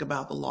we think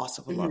about the loss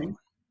of a loved one,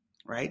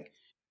 right?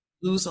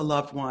 Lose a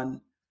loved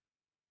one.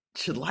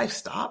 Should life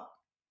stop?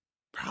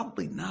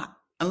 Probably not.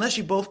 Unless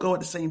you both go at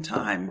the same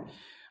time.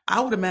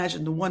 I would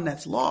imagine the one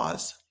that's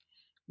lost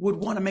would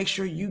want to make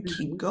sure you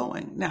keep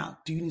going. Now,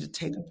 do you need to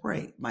take a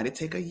break? Might it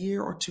take a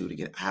year or 2 to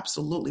get?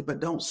 Absolutely,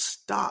 but don't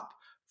stop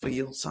for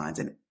yield signs.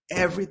 And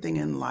everything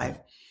in life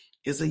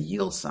is a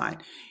yield sign.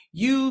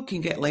 You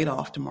can get laid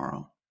off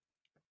tomorrow.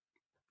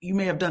 You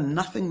may have done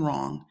nothing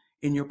wrong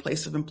in your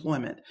place of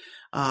employment.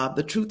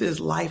 The truth is,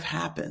 life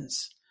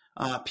happens.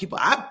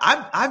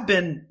 I've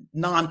been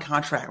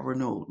non-contract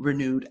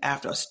renewed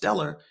after a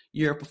stellar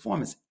year of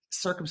performance.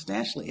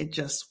 Circumstantially, it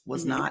just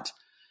was not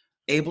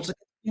able to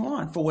continue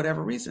on for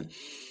whatever reason.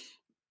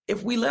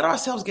 If we let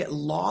ourselves get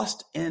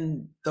lost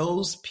in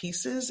those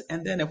pieces,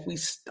 and then if we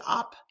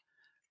stop,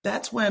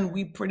 that's when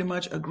we pretty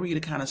much agree to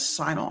kind of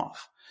sign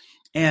off.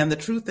 And the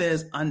truth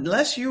is,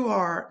 unless you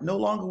are no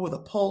longer with a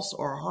pulse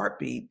or a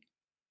heartbeat,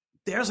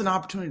 there's an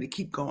opportunity to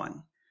keep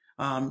going.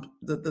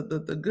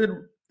 The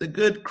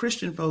good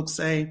Christian folks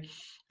say,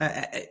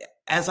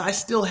 as I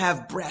still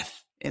have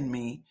breath in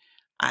me,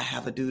 I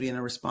have a duty and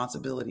a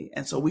responsibility.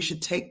 And so we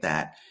should take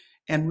that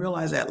and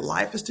realize that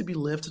life is to be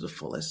lived to the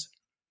fullest.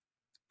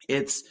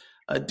 It's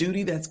a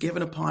duty that's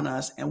given upon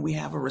us, and we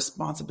have a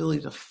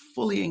responsibility to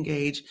fully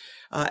engage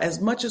as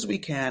much as we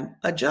can,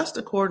 adjust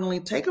accordingly,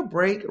 take a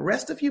break,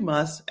 rest if you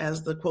must,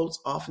 as the quotes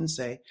often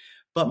say,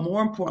 but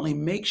more importantly,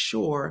 make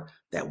sure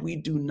that we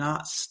do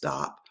not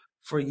stop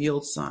for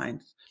yield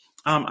signs.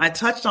 I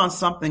touched on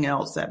something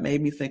else that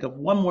made me think of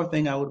one more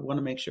thing I would want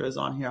to make sure is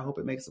on here. I hope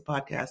it makes the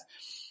podcast.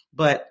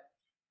 But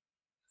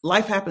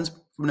life happens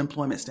from an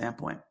employment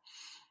standpoint.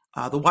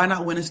 The Why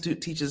Not Win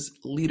Institute teaches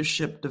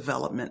leadership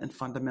development and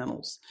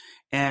fundamentals.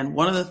 And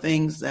one of the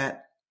things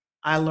that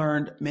I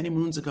learned many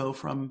moons ago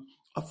from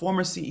a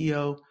former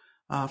CEO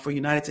for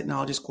United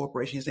Technologies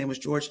Corporation, his name was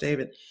George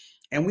David,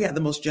 and we had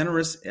the most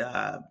generous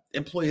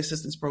employee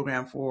assistance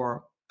program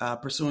for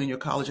pursuing your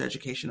college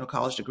education or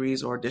college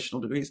degrees or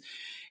additional degrees.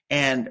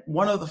 And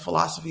one of the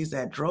philosophies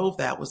that drove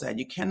that was that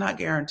you cannot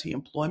guarantee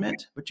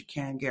employment, but you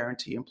can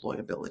guarantee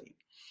employability.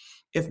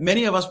 If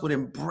many of us would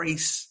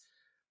embrace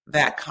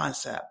that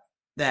concept,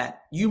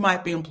 that you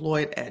might be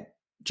employed at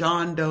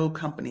John Doe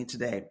Company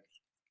today,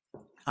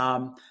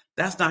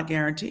 that's not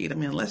guaranteed. I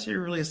mean, unless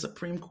you're really a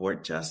Supreme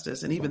Court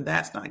justice, and even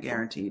that's not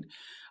guaranteed,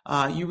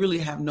 you really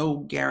have no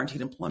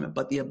guaranteed employment.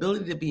 But the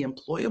ability to be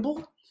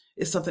employable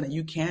is something that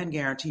you can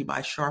guarantee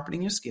by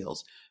sharpening your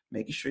skills,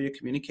 making sure your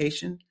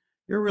communication,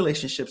 your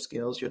relationship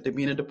skills, your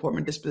demeanor,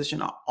 deportment,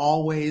 disposition are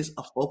always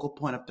a focal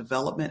point of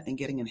development and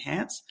getting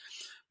enhanced,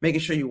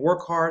 making sure you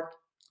work hard,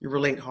 you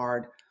relate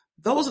hard.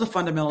 Those are the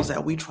fundamentals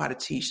that we try to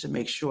teach to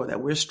make sure that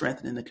we're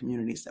strengthening the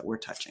communities that we're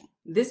touching.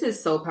 This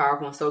is so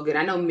powerful and so good.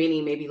 I know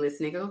many may be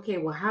listening. Okay,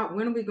 well,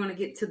 when are we going to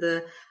get to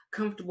the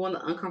comfortable and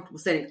the uncomfortable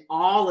setting?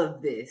 All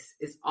of this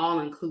is all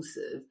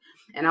inclusive.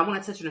 And I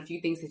want to touch on a few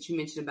things that you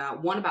mentioned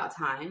about, one about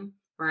time,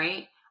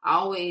 right? I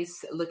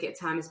always look at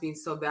time as being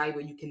so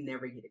valuable, you can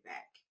never get it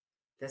back.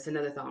 That's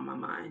another thought on my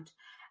mind.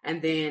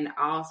 And then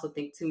I also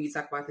think too, you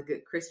talk about the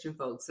good Christian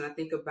folks, and I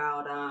think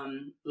about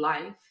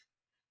life.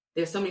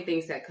 There's so many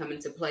things that come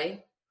into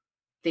play.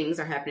 Things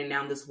are happening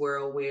now in this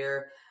world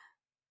where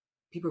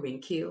people are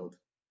being killed,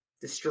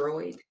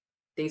 destroyed,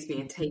 things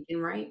being taken,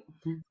 right?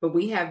 Mm-hmm. But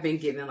we have been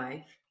given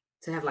life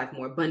to have life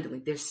more abundantly.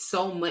 There's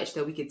so much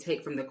that we could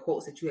take from the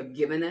quotes that you have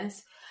given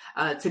us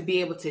to be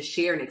able to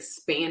share and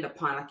expand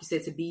upon, like you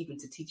said, to be even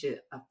to teach a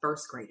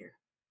first grader,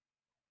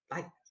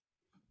 like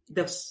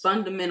the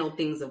fundamental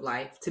things of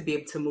life to be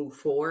able to move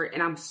forward.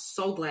 And I'm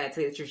so glad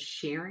that you're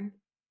sharing.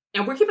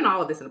 And we're keeping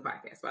all of this in the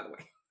podcast, by the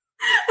way.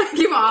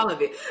 Keep all of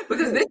it,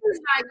 because this is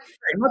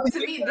like,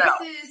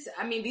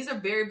 to me, these are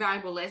very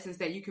valuable lessons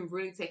that you can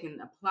really take and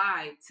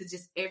apply to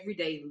just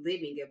everyday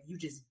living of you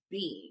just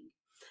being.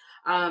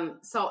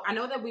 So I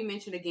know that we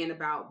mentioned again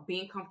about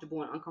being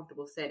comfortable in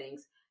uncomfortable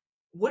settings.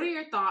 What are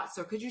your thoughts,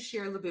 or could you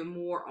share a little bit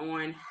more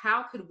on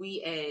how could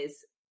we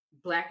as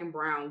Black and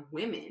brown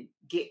women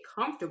get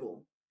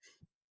comfortable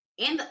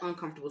in the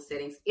uncomfortable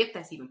settings, if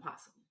that's even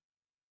possible?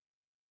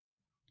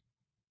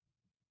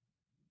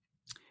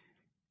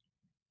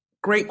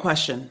 Great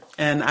question.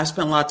 And I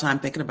spent a lot of time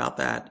thinking about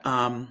that.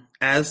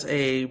 As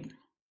a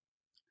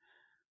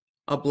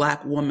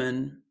Black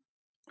woman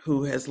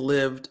who has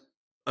lived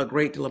a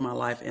great deal of my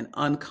life in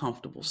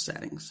uncomfortable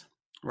settings,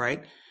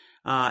 right?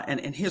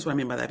 And here's what I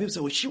mean by that. People say,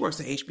 well, she works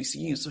at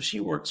HBCU, so she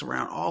works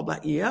around all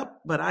Black.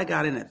 Yep, but I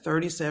got in at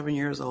 37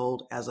 years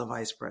old as a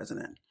vice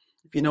president.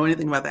 If you know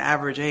anything about the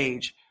average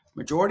age,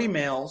 majority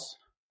males,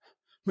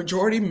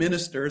 majority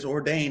ministers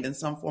ordained in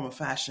some form of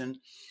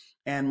fashion,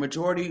 and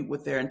majority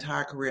with their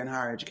entire career in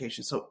higher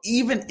education. So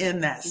even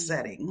in that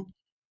setting,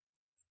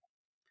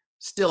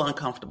 still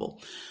uncomfortable.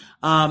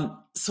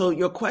 So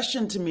your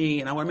question to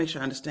me, and I want to make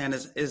sure I understand,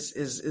 is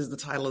the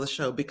title of the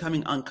show,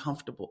 becoming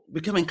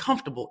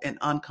comfortable in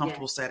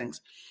uncomfortable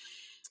settings.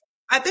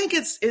 I think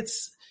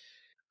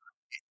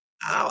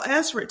I'll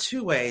answer it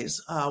two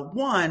ways.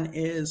 One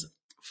is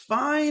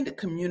find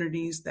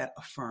communities that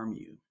affirm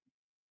you.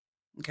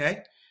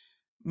 Okay.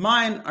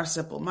 Mine are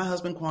simple. My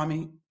husband,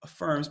 Kwame,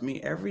 affirms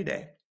me every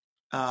day,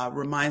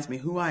 reminds me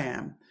who I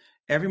am.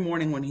 Every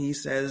morning when he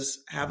says,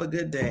 have a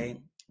good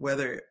day,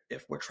 whether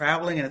if we're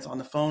traveling and it's on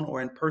the phone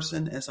or in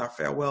person, it's our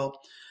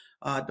farewell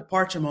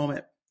departure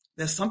moment,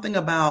 there's something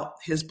about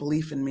his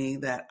belief in me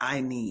that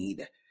I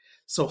need.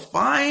 So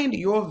find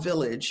your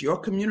village, your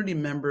community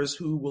members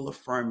who will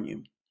affirm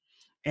you.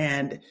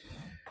 And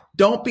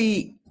don't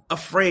be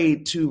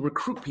afraid to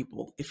recruit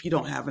people if you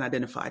don't have an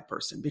identified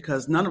person,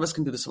 because none of us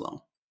can do this alone.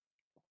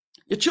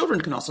 Your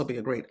children can also be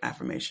a great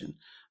affirmation.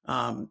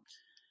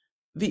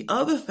 The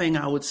other thing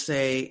I would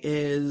say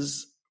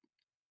is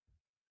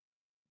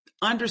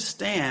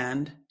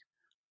understand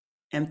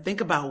and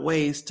think about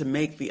ways to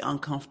make the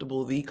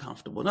uncomfortable the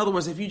comfortable. In other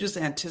words, if you just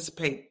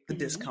anticipate the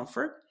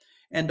discomfort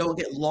and don't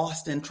get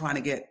lost in trying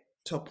to get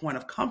to a point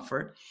of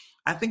comfort,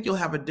 I think you'll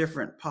have a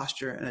different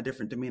posture and a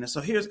different demeanor.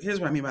 So here's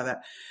what I mean by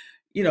that.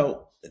 You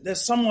know,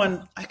 there's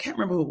someone, I can't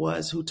remember who it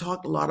was, who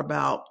talked a lot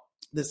about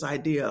this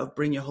idea of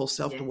bring your whole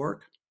self to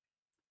work.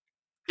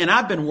 And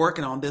I've been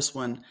working on this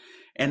one,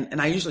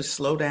 and I usually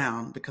slow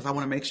down because I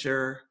want to make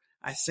sure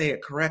I say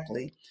it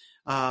correctly.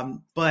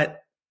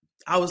 But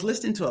I was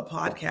listening to a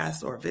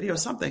podcast or a video or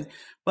something,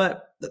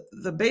 but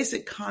the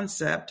basic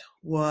concept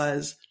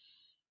was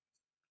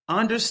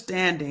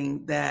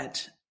understanding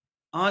that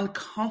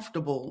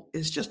uncomfortable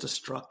is just a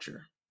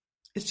structure.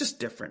 It's just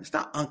different. It's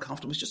not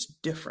uncomfortable. It's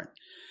just different.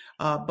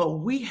 But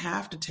we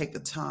have to take the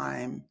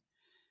time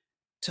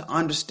to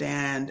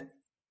understand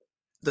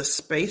the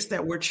space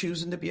that we're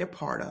choosing to be a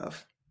part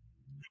of,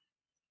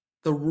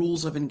 the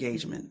rules of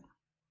engagement.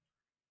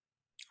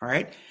 All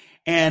right.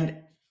 And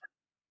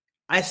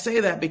I say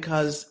that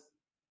because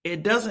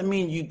it doesn't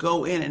mean you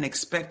go in and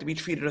expect to be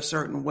treated a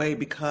certain way,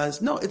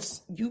 because no,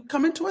 it's you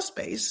come into a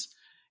space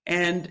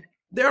and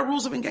there are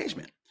rules of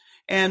engagement.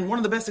 And one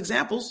of the best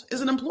examples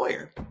is an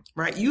employer,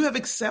 right? You have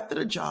accepted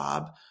a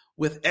job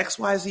with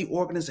XYZ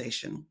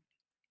organization.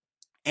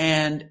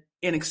 And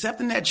in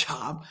accepting that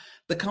job,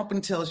 the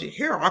company tells you,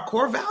 here are our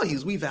core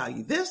values. We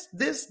value this,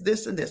 this,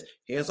 this, and this.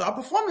 Here's our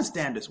performance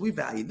standards. We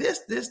value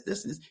this, this,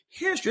 this, and this.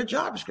 Here's your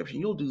job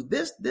description. You'll do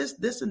this, this,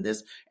 this, and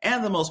this.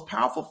 And the most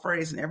powerful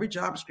phrase in every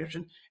job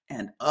description,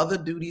 and other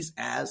duties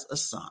as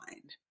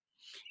assigned.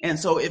 And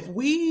so if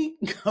we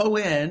go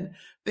in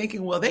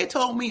thinking, well, they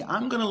told me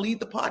I'm going to lead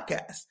the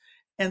podcast,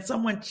 and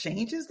someone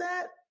changes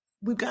that,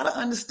 we've got to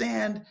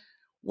understand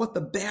what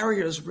the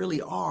barriers really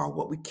are,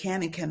 what we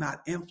can and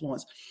cannot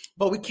influence.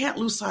 But we can't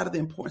lose sight of the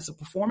importance of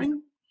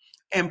performing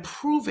and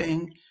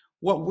proving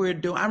what we're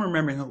doing. I'm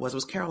remembering who it was. It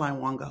was Caroline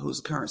Wanga,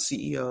 who's the current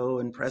CEO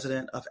and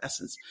president of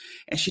Essence.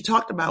 And she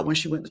talked about when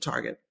she went to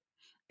Target.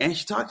 And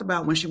she talked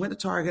about when she went to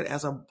Target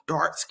as a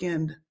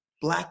dark-skinned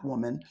Black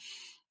woman.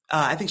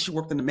 I think she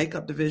worked in the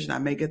makeup division. I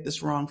may get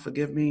this wrong.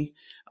 Forgive me.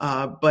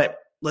 But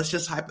let's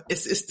just it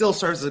still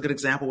serves as a good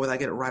example, whether I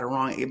get it right or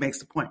wrong. It makes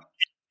the point.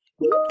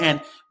 And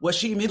what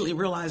she immediately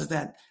realized is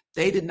that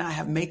they did not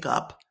have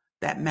makeup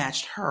that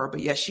matched her,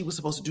 but yet she was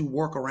supposed to do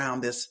work around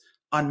this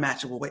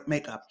unmatchable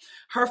makeup.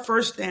 Her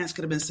first stance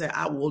could have been said,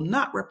 I will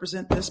not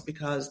represent this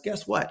because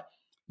guess what?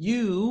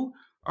 You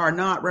are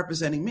not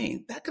representing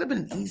me. That could have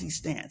been an easy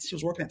stance. She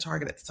was working at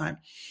Target at the time.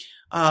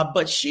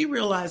 But she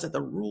realized that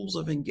the rules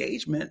of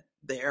engagement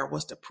there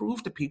was to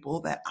prove to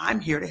people that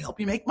I'm here to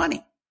help you make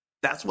money.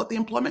 That's what the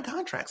employment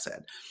contract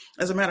said.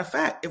 As a matter of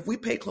fact, if we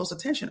pay close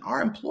attention,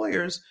 our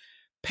employers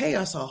pay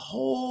us a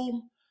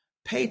whole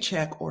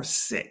paycheck or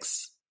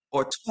 6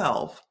 or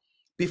 12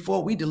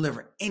 before we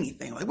deliver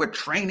anything. Like we're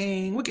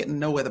training, we're getting to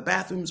know where the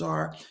bathrooms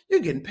are. You're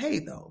getting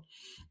paid though.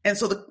 And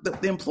so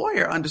the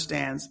employer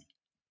understands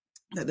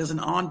that there's an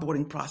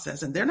onboarding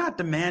process and they're not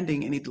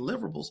demanding any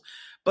deliverables.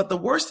 But the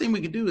worst thing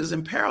we could do is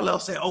in parallel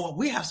say, oh, well,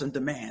 we have some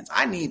demands.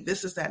 I need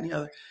this, that, and the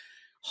other.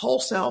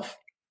 Whole self,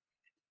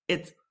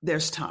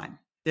 there's time.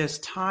 There's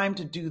time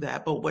to do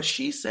that. But what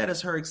she said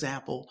as her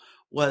example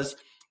was,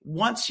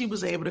 once she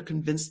was able to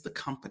convince the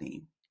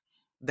company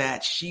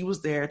that she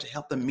was there to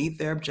help them meet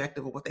their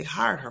objective of what they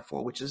hired her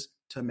for, which is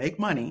to make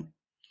money,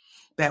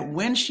 that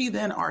when she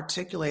then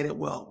articulated,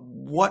 well,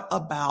 what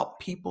about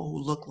people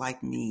who look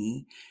like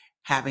me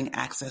having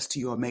access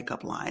to your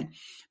makeup line?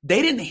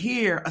 They didn't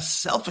hear a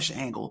selfish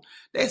angle.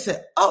 They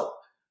said, oh,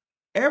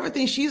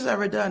 everything she's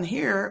ever done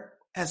here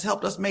has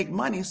helped us make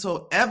money.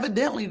 So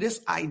evidently this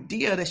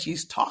idea that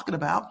she's talking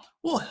about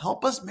will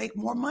help us make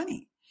more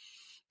money.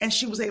 And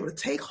she was able to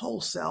take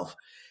whole self.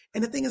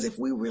 And the thing is, if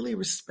we really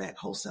respect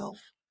whole self,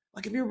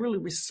 like if you really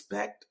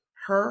respect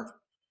her,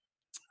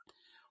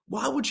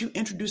 why would you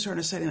introduce her in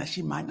a setting that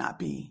she might not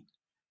be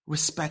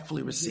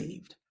respectfully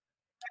received?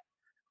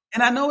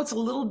 And I know it's a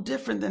little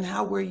different than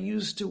how we're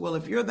used to. Well,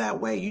 if you're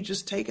that way, you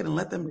just take it and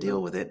let them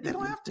deal with it. They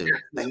don't have to.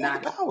 They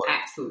have the power.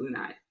 Absolutely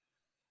not.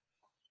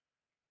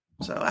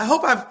 So I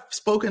hope I've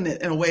spoken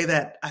it in a way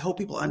that I hope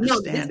people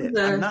understand it.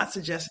 I'm not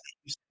suggesting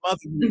you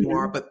smother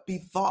more, but be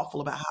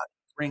thoughtful about how to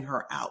bring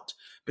her out,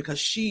 because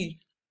she,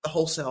 the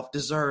whole self,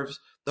 deserves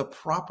the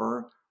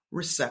proper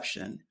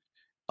reception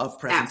of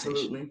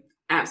presentation.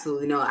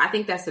 Absolutely. No, I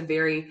think that's a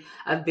very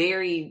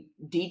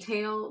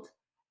detailed,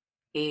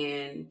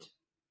 and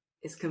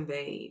it's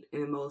conveyed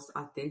in the most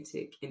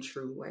authentic and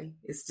true way.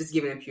 It's just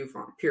given in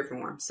pure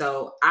form.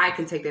 So I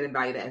can take that and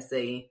value that as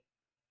a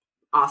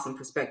awesome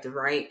perspective,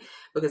 right?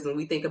 Because when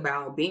we think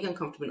about being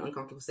uncomfortable in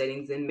uncomfortable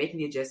settings and making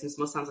the adjustments,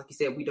 most times, like you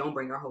said, we don't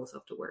bring our whole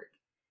self to work.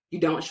 You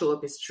don't show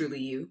up as truly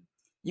you.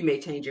 You may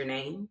change your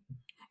name.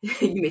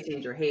 You may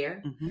change your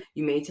hair.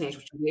 You may change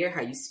what you wear,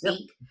 how you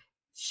speak.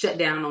 Shut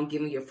down on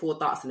giving your full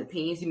thoughts and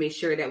opinions. You may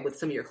share that with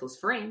some of your close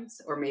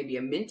friends, or maybe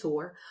a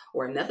mentor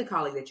or another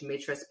colleague that you may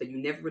trust, but you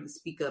never really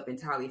speak up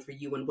entirely for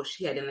you. And what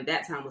she had done at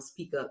that time was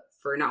speak up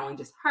for not only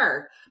just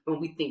her, but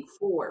when we think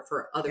forward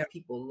for other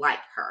people like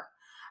her.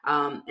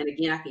 And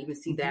again, I can even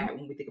see that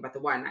when we think about the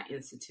Why Not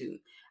Institute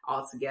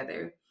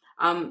altogether.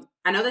 I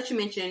know that you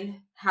mentioned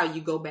how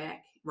you go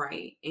back,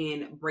 right,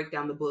 and break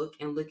down the book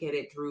and look at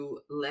it through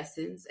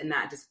lessons and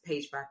not just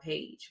page by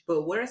page.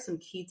 But what are some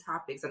key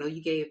topics? I know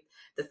you gave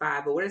the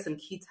 5, but what are some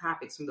key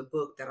topics from the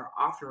book that are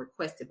often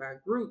requested by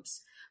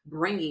groups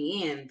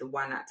bringing in the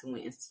Why Not to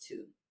Win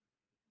Institute?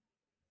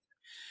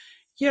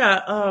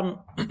 Yeah.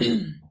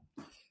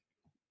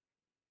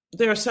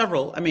 There are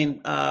several. I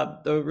mean,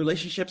 the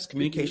relationships,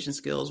 communication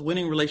skills,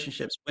 winning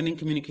relationships, winning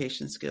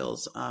communication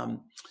skills.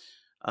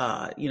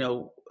 You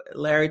know,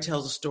 Larry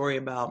tells a story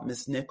about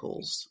Miss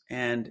Nichols,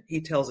 and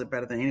he tells it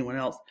better than anyone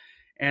else.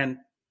 And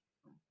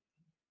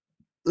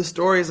the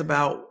story is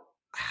about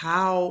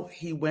how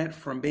he went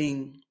from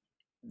being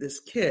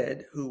this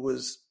kid who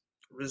was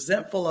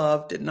resentful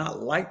of, did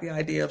not like the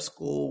idea of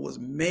school, was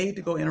made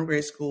to go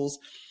integrated schools.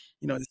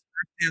 You know, his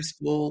first day of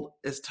school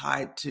is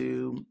tied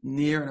to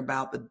near and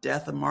about the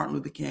death of Martin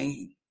Luther King.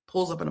 He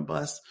pulls up in a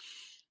bus.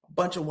 A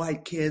bunch of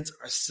white kids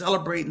are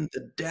celebrating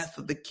the death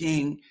of the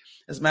king.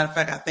 As a matter of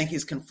fact, I think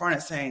he's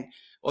confronted saying,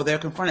 or they're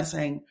confronted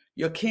saying,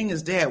 your king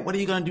is dead. What are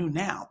you going to do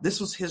now? This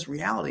was his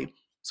reality.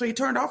 So he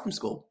turned off from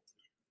school.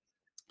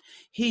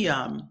 He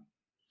ended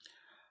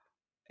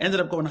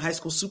up going to high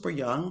school super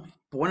young,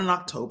 born in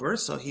October.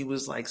 So he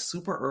was like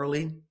super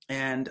early,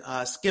 and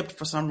skipped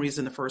for some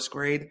reason the first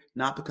grade,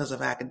 not because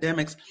of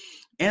academics.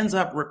 Ends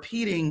up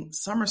repeating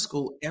summer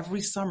school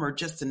every summer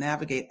just to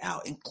navigate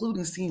out,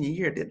 including senior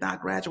year. Did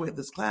not graduate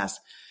this class.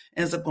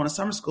 Ends up going to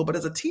summer school, but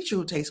as a teacher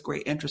who takes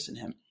great interest in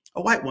him,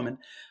 a white woman.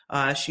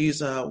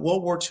 She's a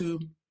World War II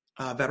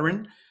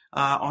veteran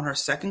on her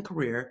second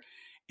career.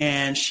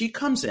 And she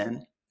comes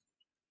in,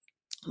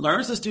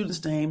 learns the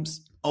students'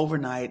 names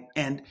overnight,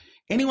 and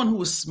anyone who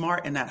was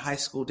smart in that high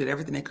school did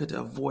everything they could to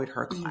avoid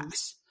her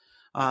class.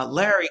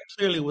 Larry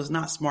clearly was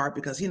not smart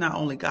because he not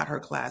only got her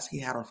class, he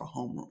had her for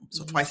homeroom,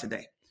 so twice a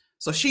day.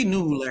 So she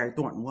knew who Larry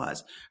Thornton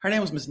was. Her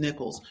name was Miss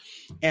Nichols.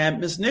 And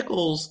Miss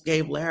Nichols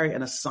gave Larry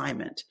an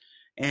assignment.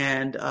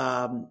 And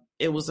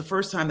it was the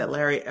first time that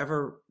Larry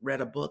ever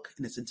read a book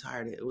in its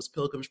entirety. It was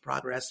Pilgrim's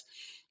Progress.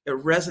 It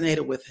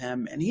resonated with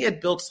him. And he had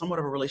built somewhat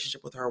of a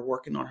relationship with her,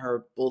 working on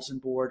her bulletin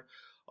board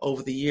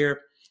over the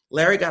year.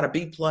 Larry got a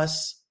B+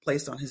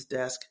 placed on his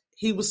desk.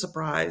 He was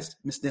surprised.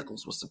 Miss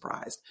Nichols was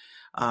surprised.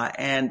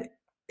 And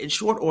in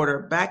short order,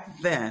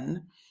 back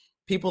then,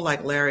 people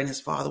like Larry and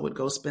his father would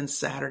go spend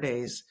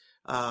Saturdays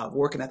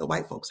working at the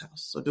white folks'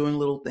 house. So doing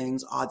little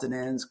things, odds and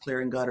ends,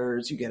 clearing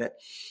gutters, you get it.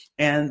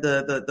 And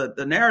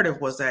the narrative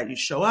was that you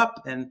show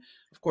up, and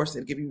of course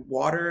they'd give you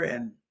water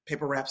and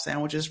paper wrap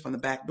sandwiches from the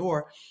back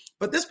door.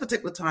 But this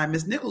particular time,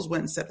 Miss Nichols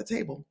went and set the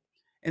table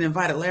and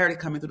invited Larry to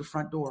come in through the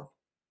front door.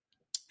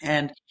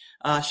 And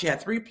she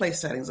had 3 place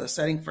settings: a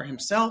setting for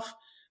himself,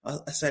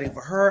 a setting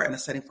for her, and a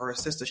setting for her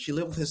sister. She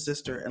lived with his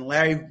sister, and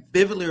Larry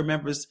vividly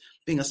remembers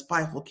being a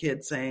spiteful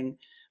kid saying,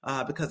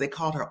 because they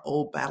called her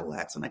Old Battle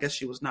Axe, and I guess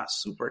she was not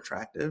super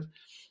attractive.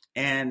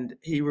 And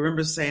he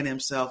remembers saying to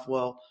himself,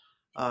 well,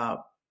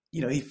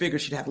 he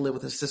figured she'd have to live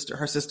with her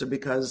sister,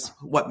 because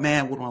what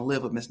man would want to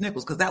live with Miss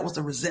Nichols? Because that was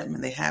the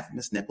resentment they had for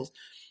Miss Nichols.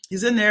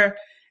 He's in there,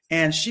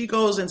 and she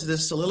goes into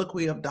this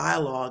soliloquy of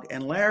dialogue,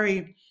 and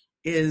Larry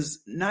is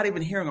not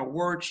even hearing a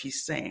word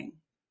she's saying,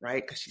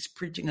 right? Because she's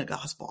preaching a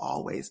gospel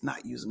always,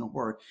 not using a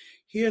word.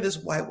 Here, this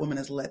white woman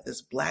has let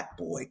this black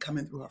boy come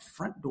in through her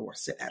front door,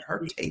 sit at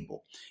her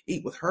table,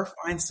 eat with her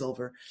fine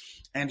silver.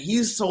 And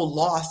he's so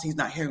lost, he's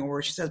not hearing a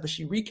word she says, but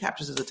she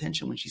recaptures his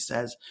attention when she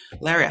says,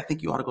 Larry, I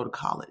think you ought to go to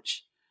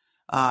college.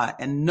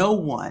 And no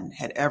one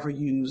had ever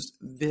used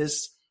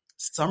this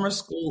summer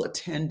school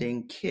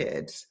attending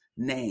kid's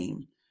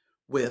name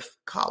with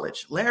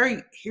college.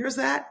 Larry hears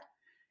that.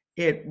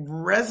 It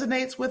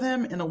resonates with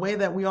him in a way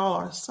that we all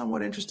are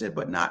somewhat interested,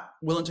 but not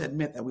willing to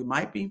admit that we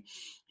might be.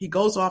 He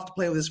goes off to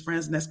play with his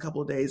friends the next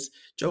couple of days,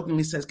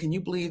 jokingly says, can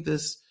you believe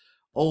this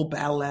old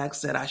battle axe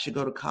said I should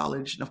go to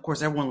college? And of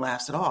course, everyone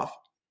laughs it off.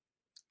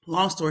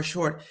 Long story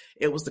short,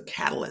 it was the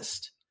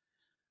catalyst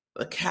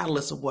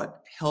of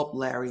what helped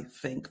Larry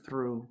think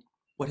through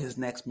what his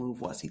next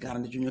move was. He got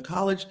into junior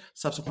college,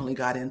 subsequently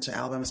got into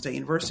Alabama State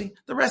University.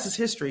 The rest is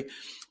history.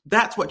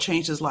 That's what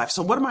changed his life.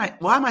 So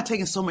why am I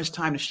taking so much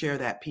time to share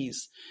that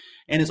piece?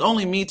 And it's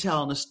only me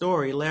telling the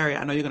story, Larry,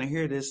 I know you're going to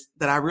hear this,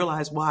 that I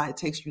realize why it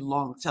takes you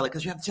long to tell it,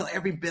 because you have to tell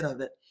every bit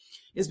of it,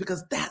 is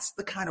because that's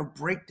the kind of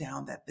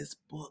breakdown that this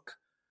book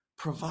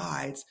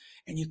provides.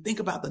 And you think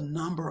about the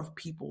number of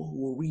people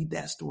who will read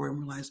that story and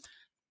realize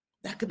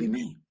that could be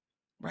me,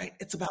 right?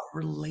 It's about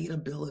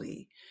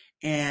relatability.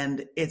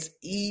 And it's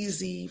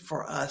easy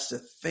for us to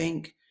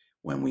think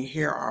when we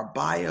hear our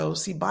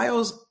bios. See,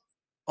 bios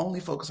only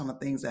focus on the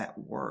things that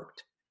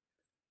worked.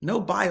 No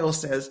bio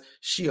says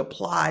she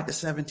applied to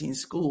 17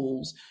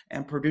 schools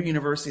and Purdue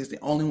University is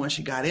the only one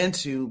she got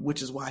into,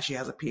 which is why she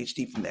has a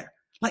Ph.D. from there.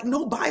 Like,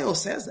 no bio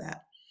says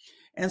that.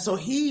 And so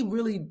he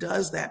really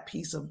does that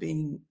piece of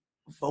being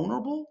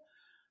vulnerable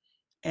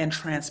and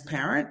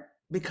transparent,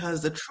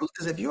 because the truth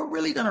is, if you're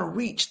really going to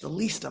reach the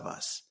least of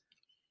us,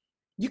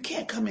 you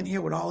can't come in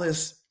here with all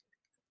this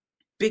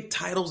big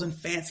titles and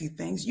fancy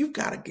things. You've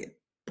got to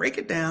break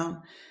it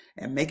down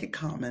and make it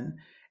common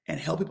and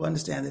help people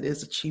understand that it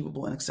is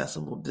achievable and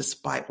accessible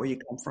despite where you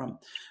come from.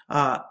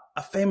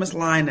 A famous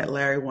line that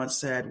Larry once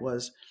said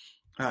was,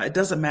 it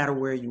doesn't matter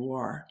where you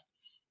are.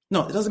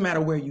 No, it doesn't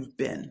matter where you've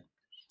been.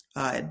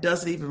 It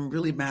doesn't even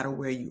really matter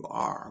where you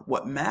are.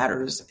 What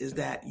matters is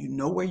that you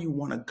know where you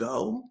want to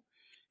go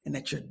and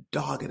that you're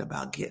dogged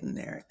about getting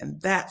there. And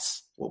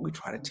that's what we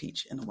try to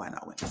teach in the Why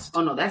Not Win Institute.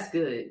 Oh no, that's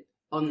good.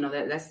 Oh no,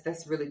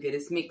 that's really good.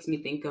 It makes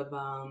me think of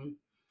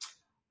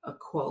a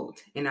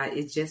quote, and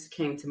it just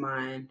came to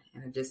mind,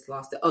 and I just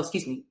lost it. Oh,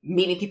 excuse me.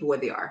 Meeting people where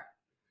they are,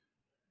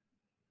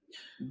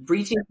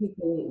 reaching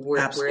people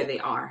where they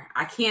are.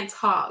 I can't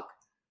talk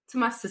to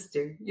my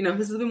sister,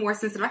 who's a little bit more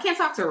sensitive. I can't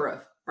talk to her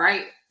rough,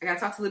 right? I got to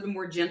talk to a little bit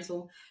more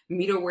gentle,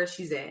 meet her where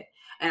she's at.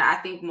 And I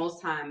think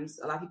most times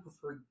a lot of people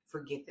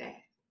forget that.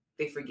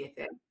 They forget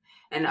that.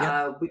 And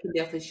we can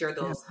definitely share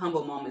those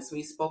humble moments. When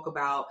you spoke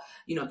about,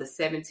 the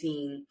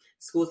 17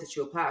 schools that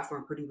you applied for,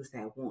 and Purdue was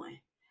that one.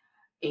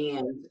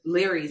 And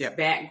Larry's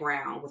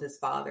background with his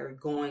father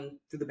going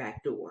through the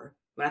back door.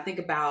 When I think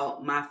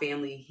about my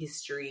family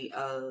history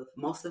of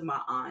most of my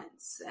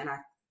aunts, and I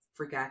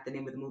forgot the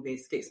name of the movie,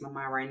 it escapes my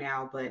mind right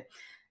now, but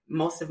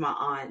most of my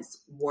aunts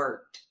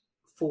worked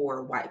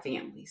for white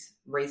families,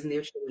 raising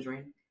their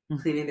children,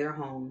 cleaning their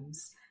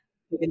homes,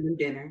 giving them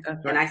dinner.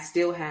 Right. And I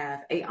still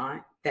have a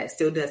aunt that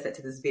still does that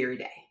to this very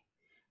day.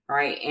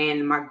 Right.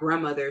 And my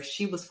grandmother,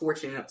 she was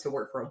fortunate enough to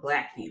work for a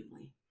Black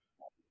family,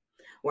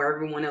 where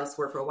everyone else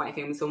worked for a white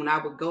family. So when I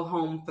would go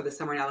home for the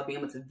summer in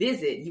Alabama to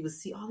visit, you would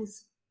see all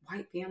these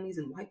white families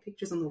and white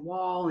pictures on the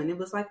wall. And it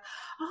was like,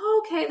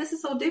 oh, okay, this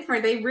is so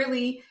different. They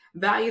really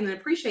value and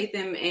appreciate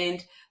them.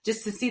 And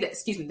just to see that,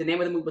 the name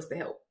of the movie was The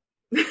Help.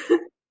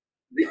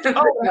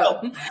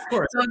 Of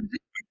course.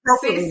 So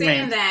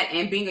saying that,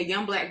 and being a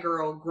young Black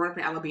girl growing up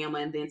in Alabama,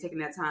 and then taking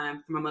that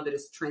time for my mother to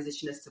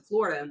transition us to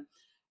Florida,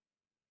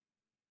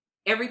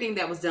 everything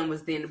that was done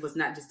was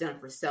not just done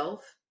for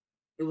self.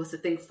 It was to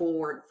think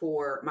forward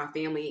for my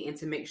family and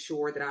to make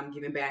sure that I'm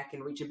giving back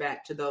and reaching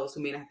back to those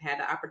who may not have had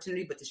the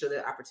opportunity, but to show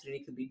that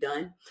opportunity could be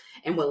done.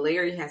 And what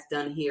Larry has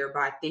done here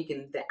by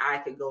thinking that I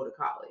could go to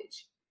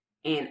college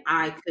and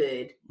I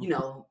could,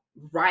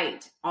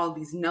 write all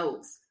these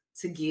notes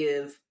to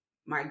give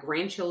my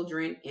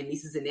grandchildren and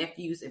nieces and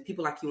nephews and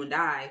people like you and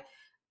I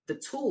the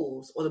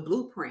tools or the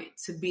blueprint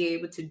to be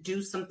able to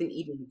do something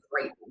even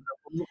greater.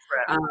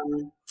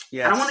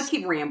 Yes. I don't want to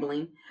keep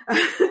rambling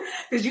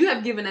because you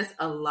have given us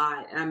a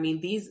lot. And I mean,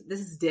 this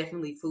is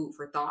definitely food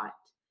for thought,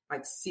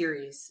 like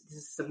serious. This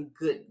is some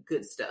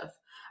good stuff.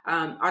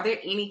 Are there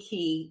any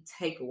key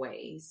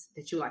takeaways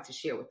that you'd like to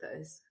share with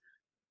us?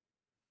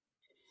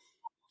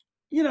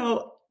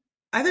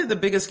 I think the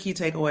biggest key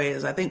takeaway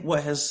is I think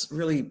what has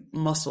really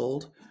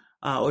muscled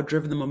or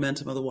driven the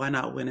momentum of the Why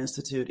Not Win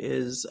Institute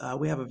is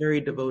we have a very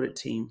devoted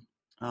team.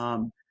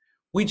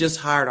 We just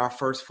hired our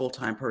first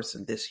full-time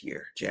person this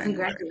year,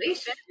 January.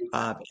 Congratulations.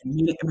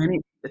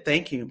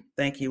 Thank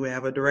you. We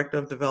have a director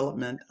of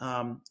development,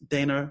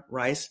 Dana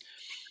Rice.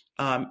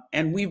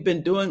 And we've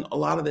been doing a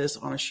lot of this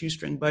on a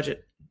shoestring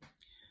budget,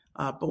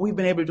 but we've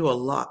been able to do a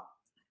lot.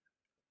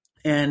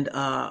 And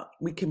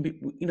we can be,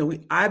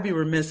 I'd be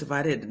remiss if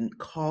I didn't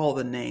call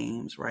the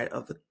names, right,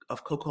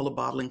 of Coca-Cola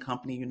Bottling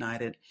Company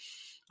United,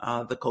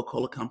 the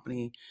Coca-Cola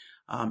Company,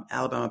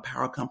 Alabama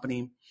Power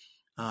Company,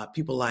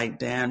 people like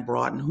Dan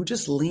Broughton, who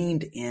just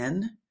leaned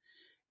in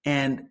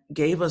and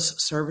gave us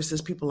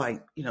services. People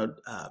like,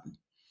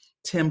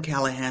 Tim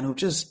Callahan, who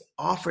just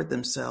offered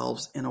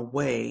themselves in a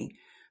way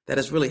that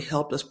has really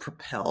helped us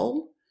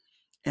propel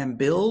and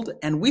build.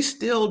 And we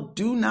still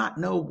do not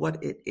know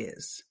what it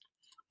is.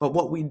 But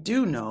what we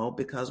do know,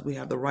 because we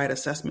have the right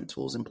assessment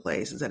tools in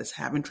place, is that it's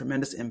having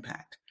tremendous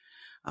impact.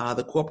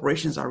 The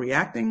corporations are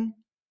reacting,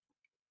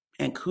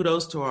 and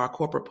kudos to our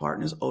corporate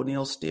partners,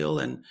 O'Neill Steel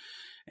and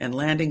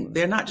Landing.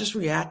 They're not just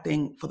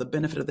reacting for the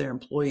benefit of their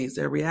employees.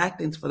 They're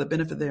reacting for the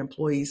benefit of their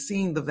employees,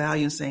 seeing the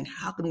value and saying,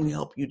 how can we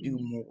help you do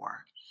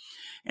more?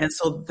 And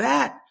so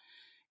that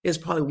is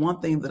probably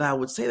one thing that I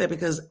would say there,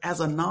 because as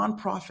a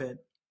nonprofit,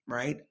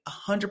 right,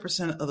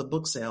 100% of the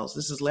book sales,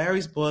 this is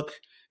Larry's book.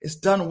 It's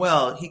done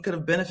well. He could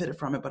have benefited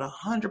from it, but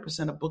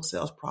 100% of book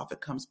sales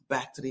profit comes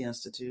back to the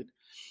Institute.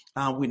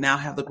 We now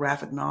have the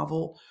graphic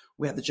novel.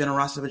 We have the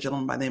generosity of a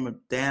gentleman by the name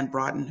of Dan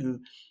Broughton, who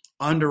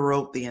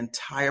underwrote the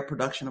entire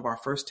production of our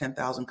first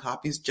 10,000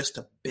 copies just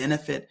to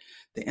benefit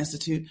the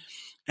Institute.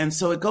 And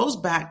so it goes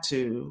back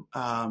to,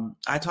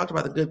 I talked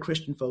about the good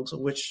Christian folks, of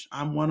which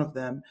I'm one of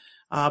them.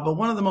 But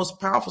one of the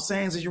most powerful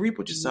sayings is you reap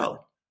what you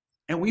sow.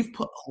 And we've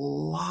put a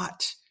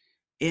lot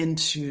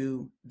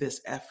into this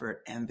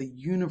effort, and the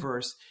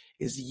universe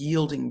is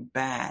yielding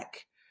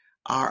back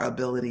our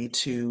ability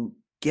to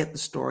get the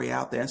story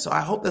out there. And so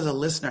I hope there's a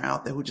listener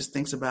out there who just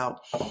thinks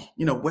about,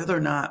 whether or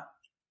not,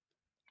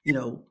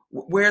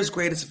 where's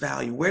greatest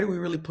value? Where do we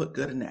really put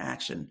good into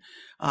action?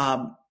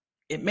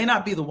 It may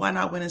not be the Why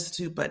Not Win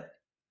Institute, but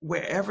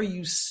wherever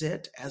you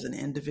sit as an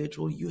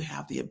individual, you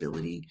have the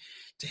ability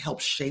to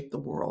help shape the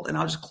world. And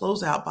I'll just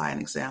close out by an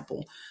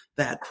example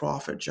that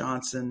Crawford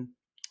Jones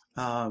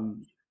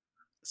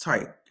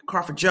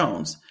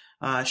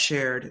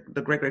shared,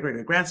 the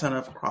great-great-great-grandson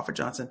of Crawford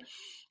Johnson,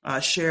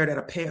 shared at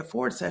a Pay It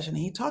Forward session.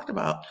 He talked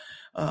about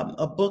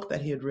a book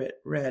that he had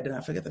read, and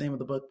I forget the name of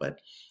the book, but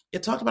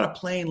it talked about a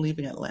plane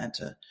leaving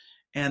Atlanta.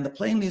 And the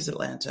plane leaves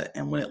Atlanta,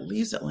 and when it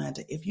leaves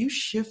Atlanta, if you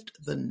shift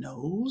the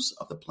nose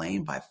of the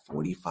plane by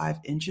 45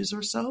 inches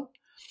or so,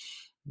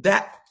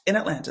 that in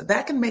Atlanta,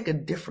 that can make a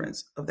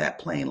difference of that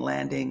plane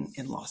landing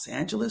in Los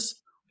Angeles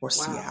or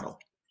Seattle.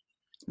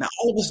 Now,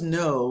 all of us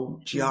know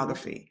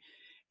geography,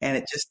 and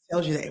it just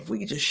tells you that if we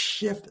could just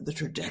shift the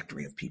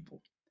trajectory of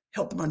people,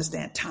 help them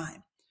understand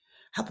time,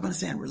 help them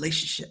understand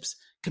relationships,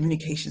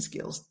 communication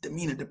skills,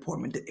 demeanor,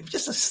 deportment, if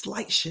just a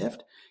slight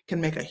shift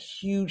can make a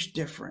huge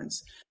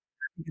difference.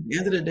 At the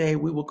end of the day,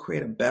 we will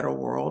create a better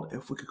world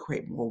if we could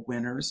create more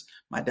winners.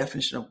 My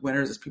definition of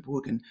winners is people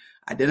who can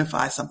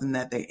identify something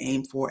that they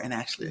aim for and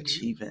actually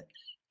achieve it.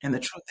 And the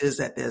truth is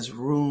that there's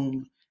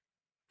room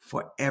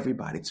for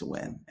everybody to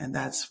win. And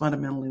that's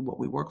fundamentally what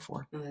we work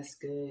for. Oh, that's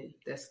good.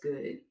 That's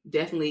good.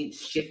 Definitely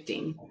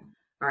shifting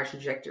our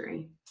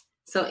trajectory.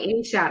 So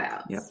any shout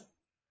outs? Yep.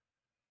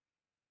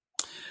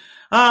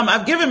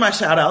 I've given my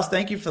shout outs.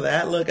 Thank you for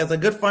that. Look, as a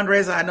good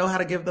fundraiser, I know how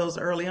to give those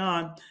early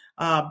on.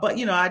 But,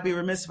 I'd be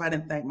remiss if I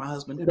didn't thank my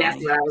husband.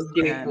 That's what I was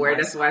getting for.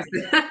 That's why I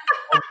said,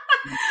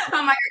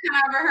 I'm like,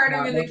 I never heard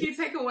him in the key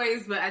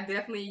takeaways, but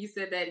you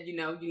said that, you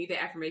need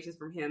the affirmations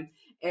from him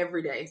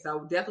every day. So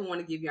I definitely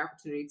want to give you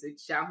opportunity to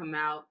shout him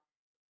out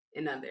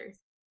and others.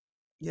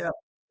 Yeah.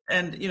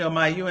 And,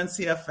 my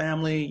UNCF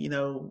family,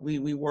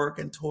 we work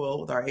and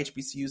toil with our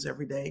HBCUs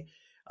every day.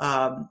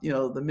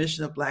 The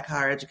mission of Black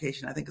higher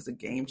education, I think, is a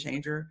game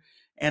changer.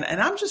 And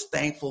I'm just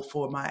thankful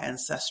for my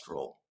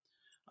ancestral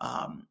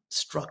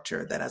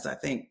structure that, as I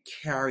think,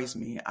 carries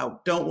me. I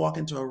don't walk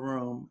into a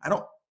room. I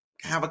don't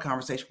have a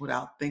conversation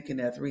without thinking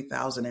there are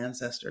 3,000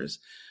 ancestors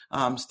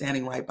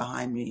standing right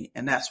behind me.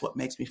 And that's what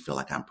makes me feel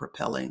like I'm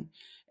propelling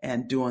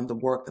and doing the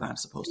work that I'm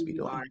supposed to be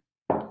doing.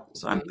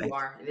 So I'm thankful.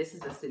 This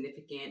is a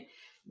significant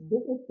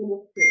work.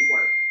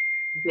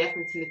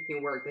 Definitely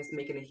significant work that's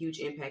making a huge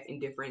impact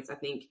and difference, I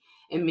think,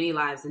 in many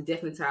lives, and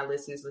definitely to our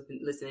listeners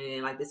listening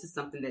in. Like, this is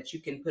something that you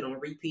can put on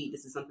repeat.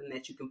 This is something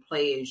that you can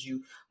play as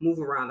you move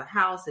around the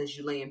house, as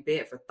you lay in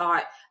bed for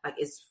thought. Like,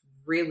 it's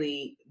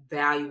really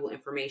valuable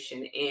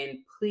information. And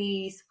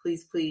please,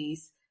 please,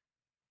 please,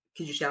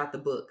 could you shout out the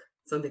book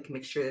so they can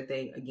make sure that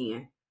they,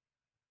 again.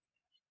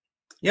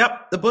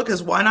 Yep. The book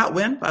is Why Not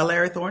Win by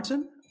Larry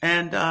Thornton.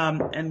 And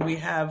we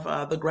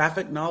have the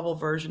graphic novel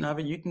version of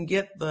it. You can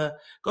go to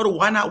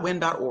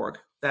whynotwin.org.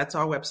 That's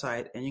our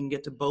website. And you can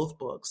get to both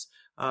books.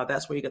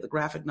 That's where you get the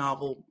graphic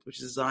novel, which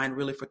is designed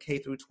really for K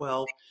through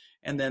 12.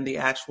 And then the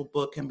actual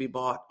book can be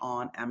bought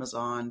on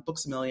Amazon,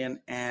 Books A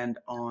Million, and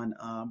on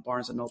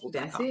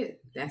BarnesandNoble.com.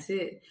 That's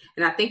it.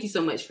 And I thank you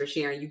so much for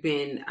sharing. You've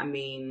been,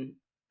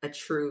 a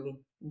true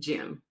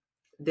gem.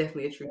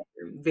 Definitely a true gem.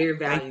 Very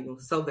valuable,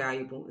 so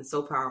valuable and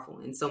so powerful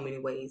in so many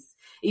ways.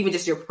 Even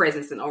just your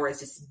presence and aura is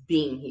just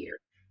being here.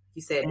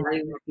 You said,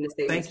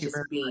 just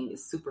being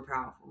is super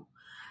powerful.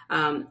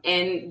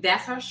 And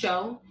that's our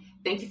show.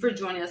 Thank you for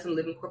joining us on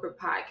Living Corporate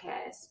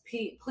Podcast.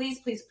 Please,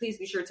 please, please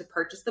be sure to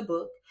purchase the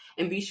book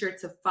and be sure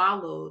to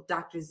follow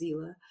Dr.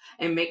 Zillah,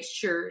 and make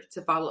sure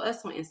to follow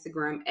us on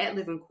Instagram at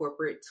Living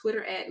Corporate,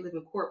 Twitter at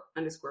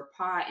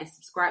LivingCorp_pod, and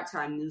subscribe to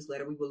our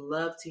newsletter. We would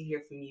love to hear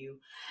from you.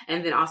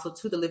 And then also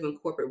to the Living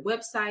Corporate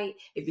website.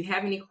 If you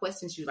have any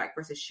questions you'd like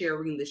for us to share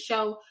reading the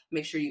show,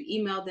 make sure you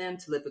email them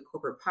to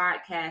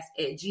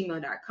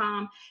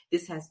livingcorporatepodcast@gmail.com.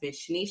 This has been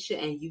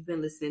Shanisha, and you've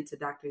been listening to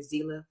Dr.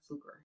 Zillah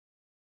Fluker.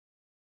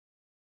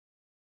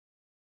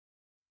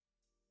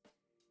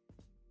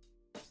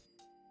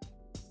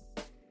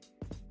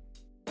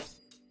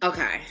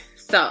 Okay,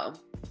 so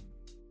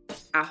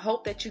I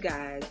hope that you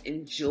guys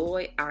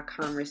enjoy our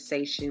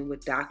conversation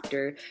with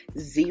Dr.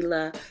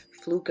 Zillah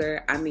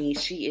Fluker.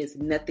 She is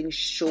nothing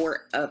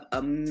short of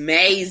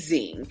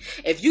amazing.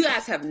 If you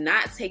guys have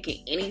not taken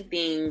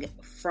anything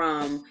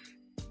from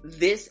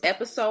this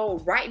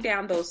episode, write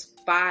down those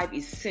 5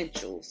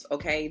 essentials,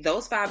 okay?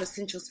 Those 5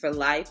 essentials for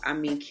life,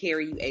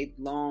 carry you a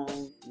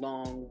long,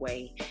 long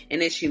way.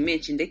 And as you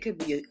mentioned, they could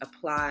be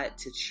applied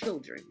to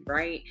children,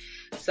 right?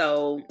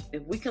 So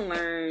if we can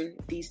learn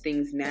these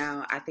things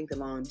now, I think the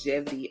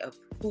longevity of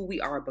who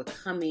we are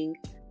becoming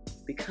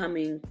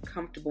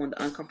comfortable in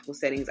the uncomfortable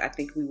settings, I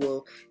think we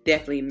will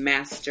definitely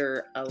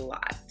master a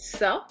lot.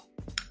 So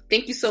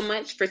thank you so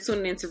much for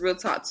tuning in to Real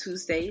Talk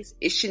Tuesdays.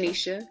 It's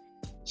Shanisha.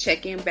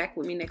 Check in back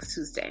with me next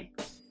Tuesday.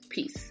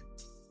 Peace.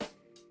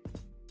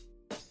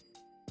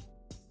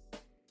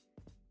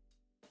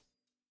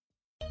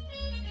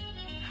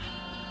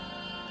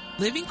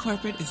 Living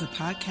Corporate is a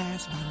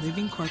podcast by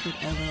Living Corporate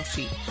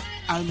LLC.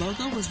 Our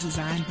logo was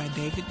designed by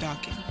David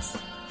Dawkins.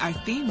 Our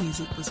theme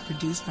music was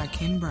produced by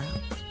Ken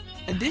Brown.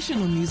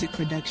 Additional music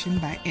production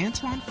by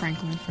Antoine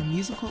Franklin from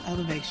Musical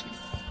Elevation.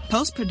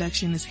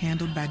 Post-production is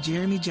handled by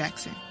Jeremy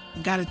Jackson.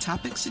 Got a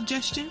topic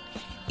suggestion?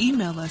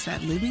 Email us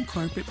at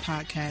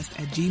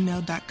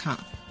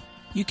livingcorporatepodcast@gmail.com.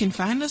 You can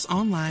find us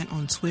online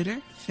on Twitter,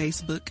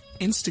 Facebook,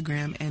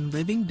 Instagram, and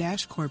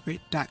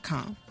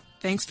living-corporate.com.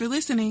 Thanks for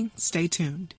listening. Stay tuned.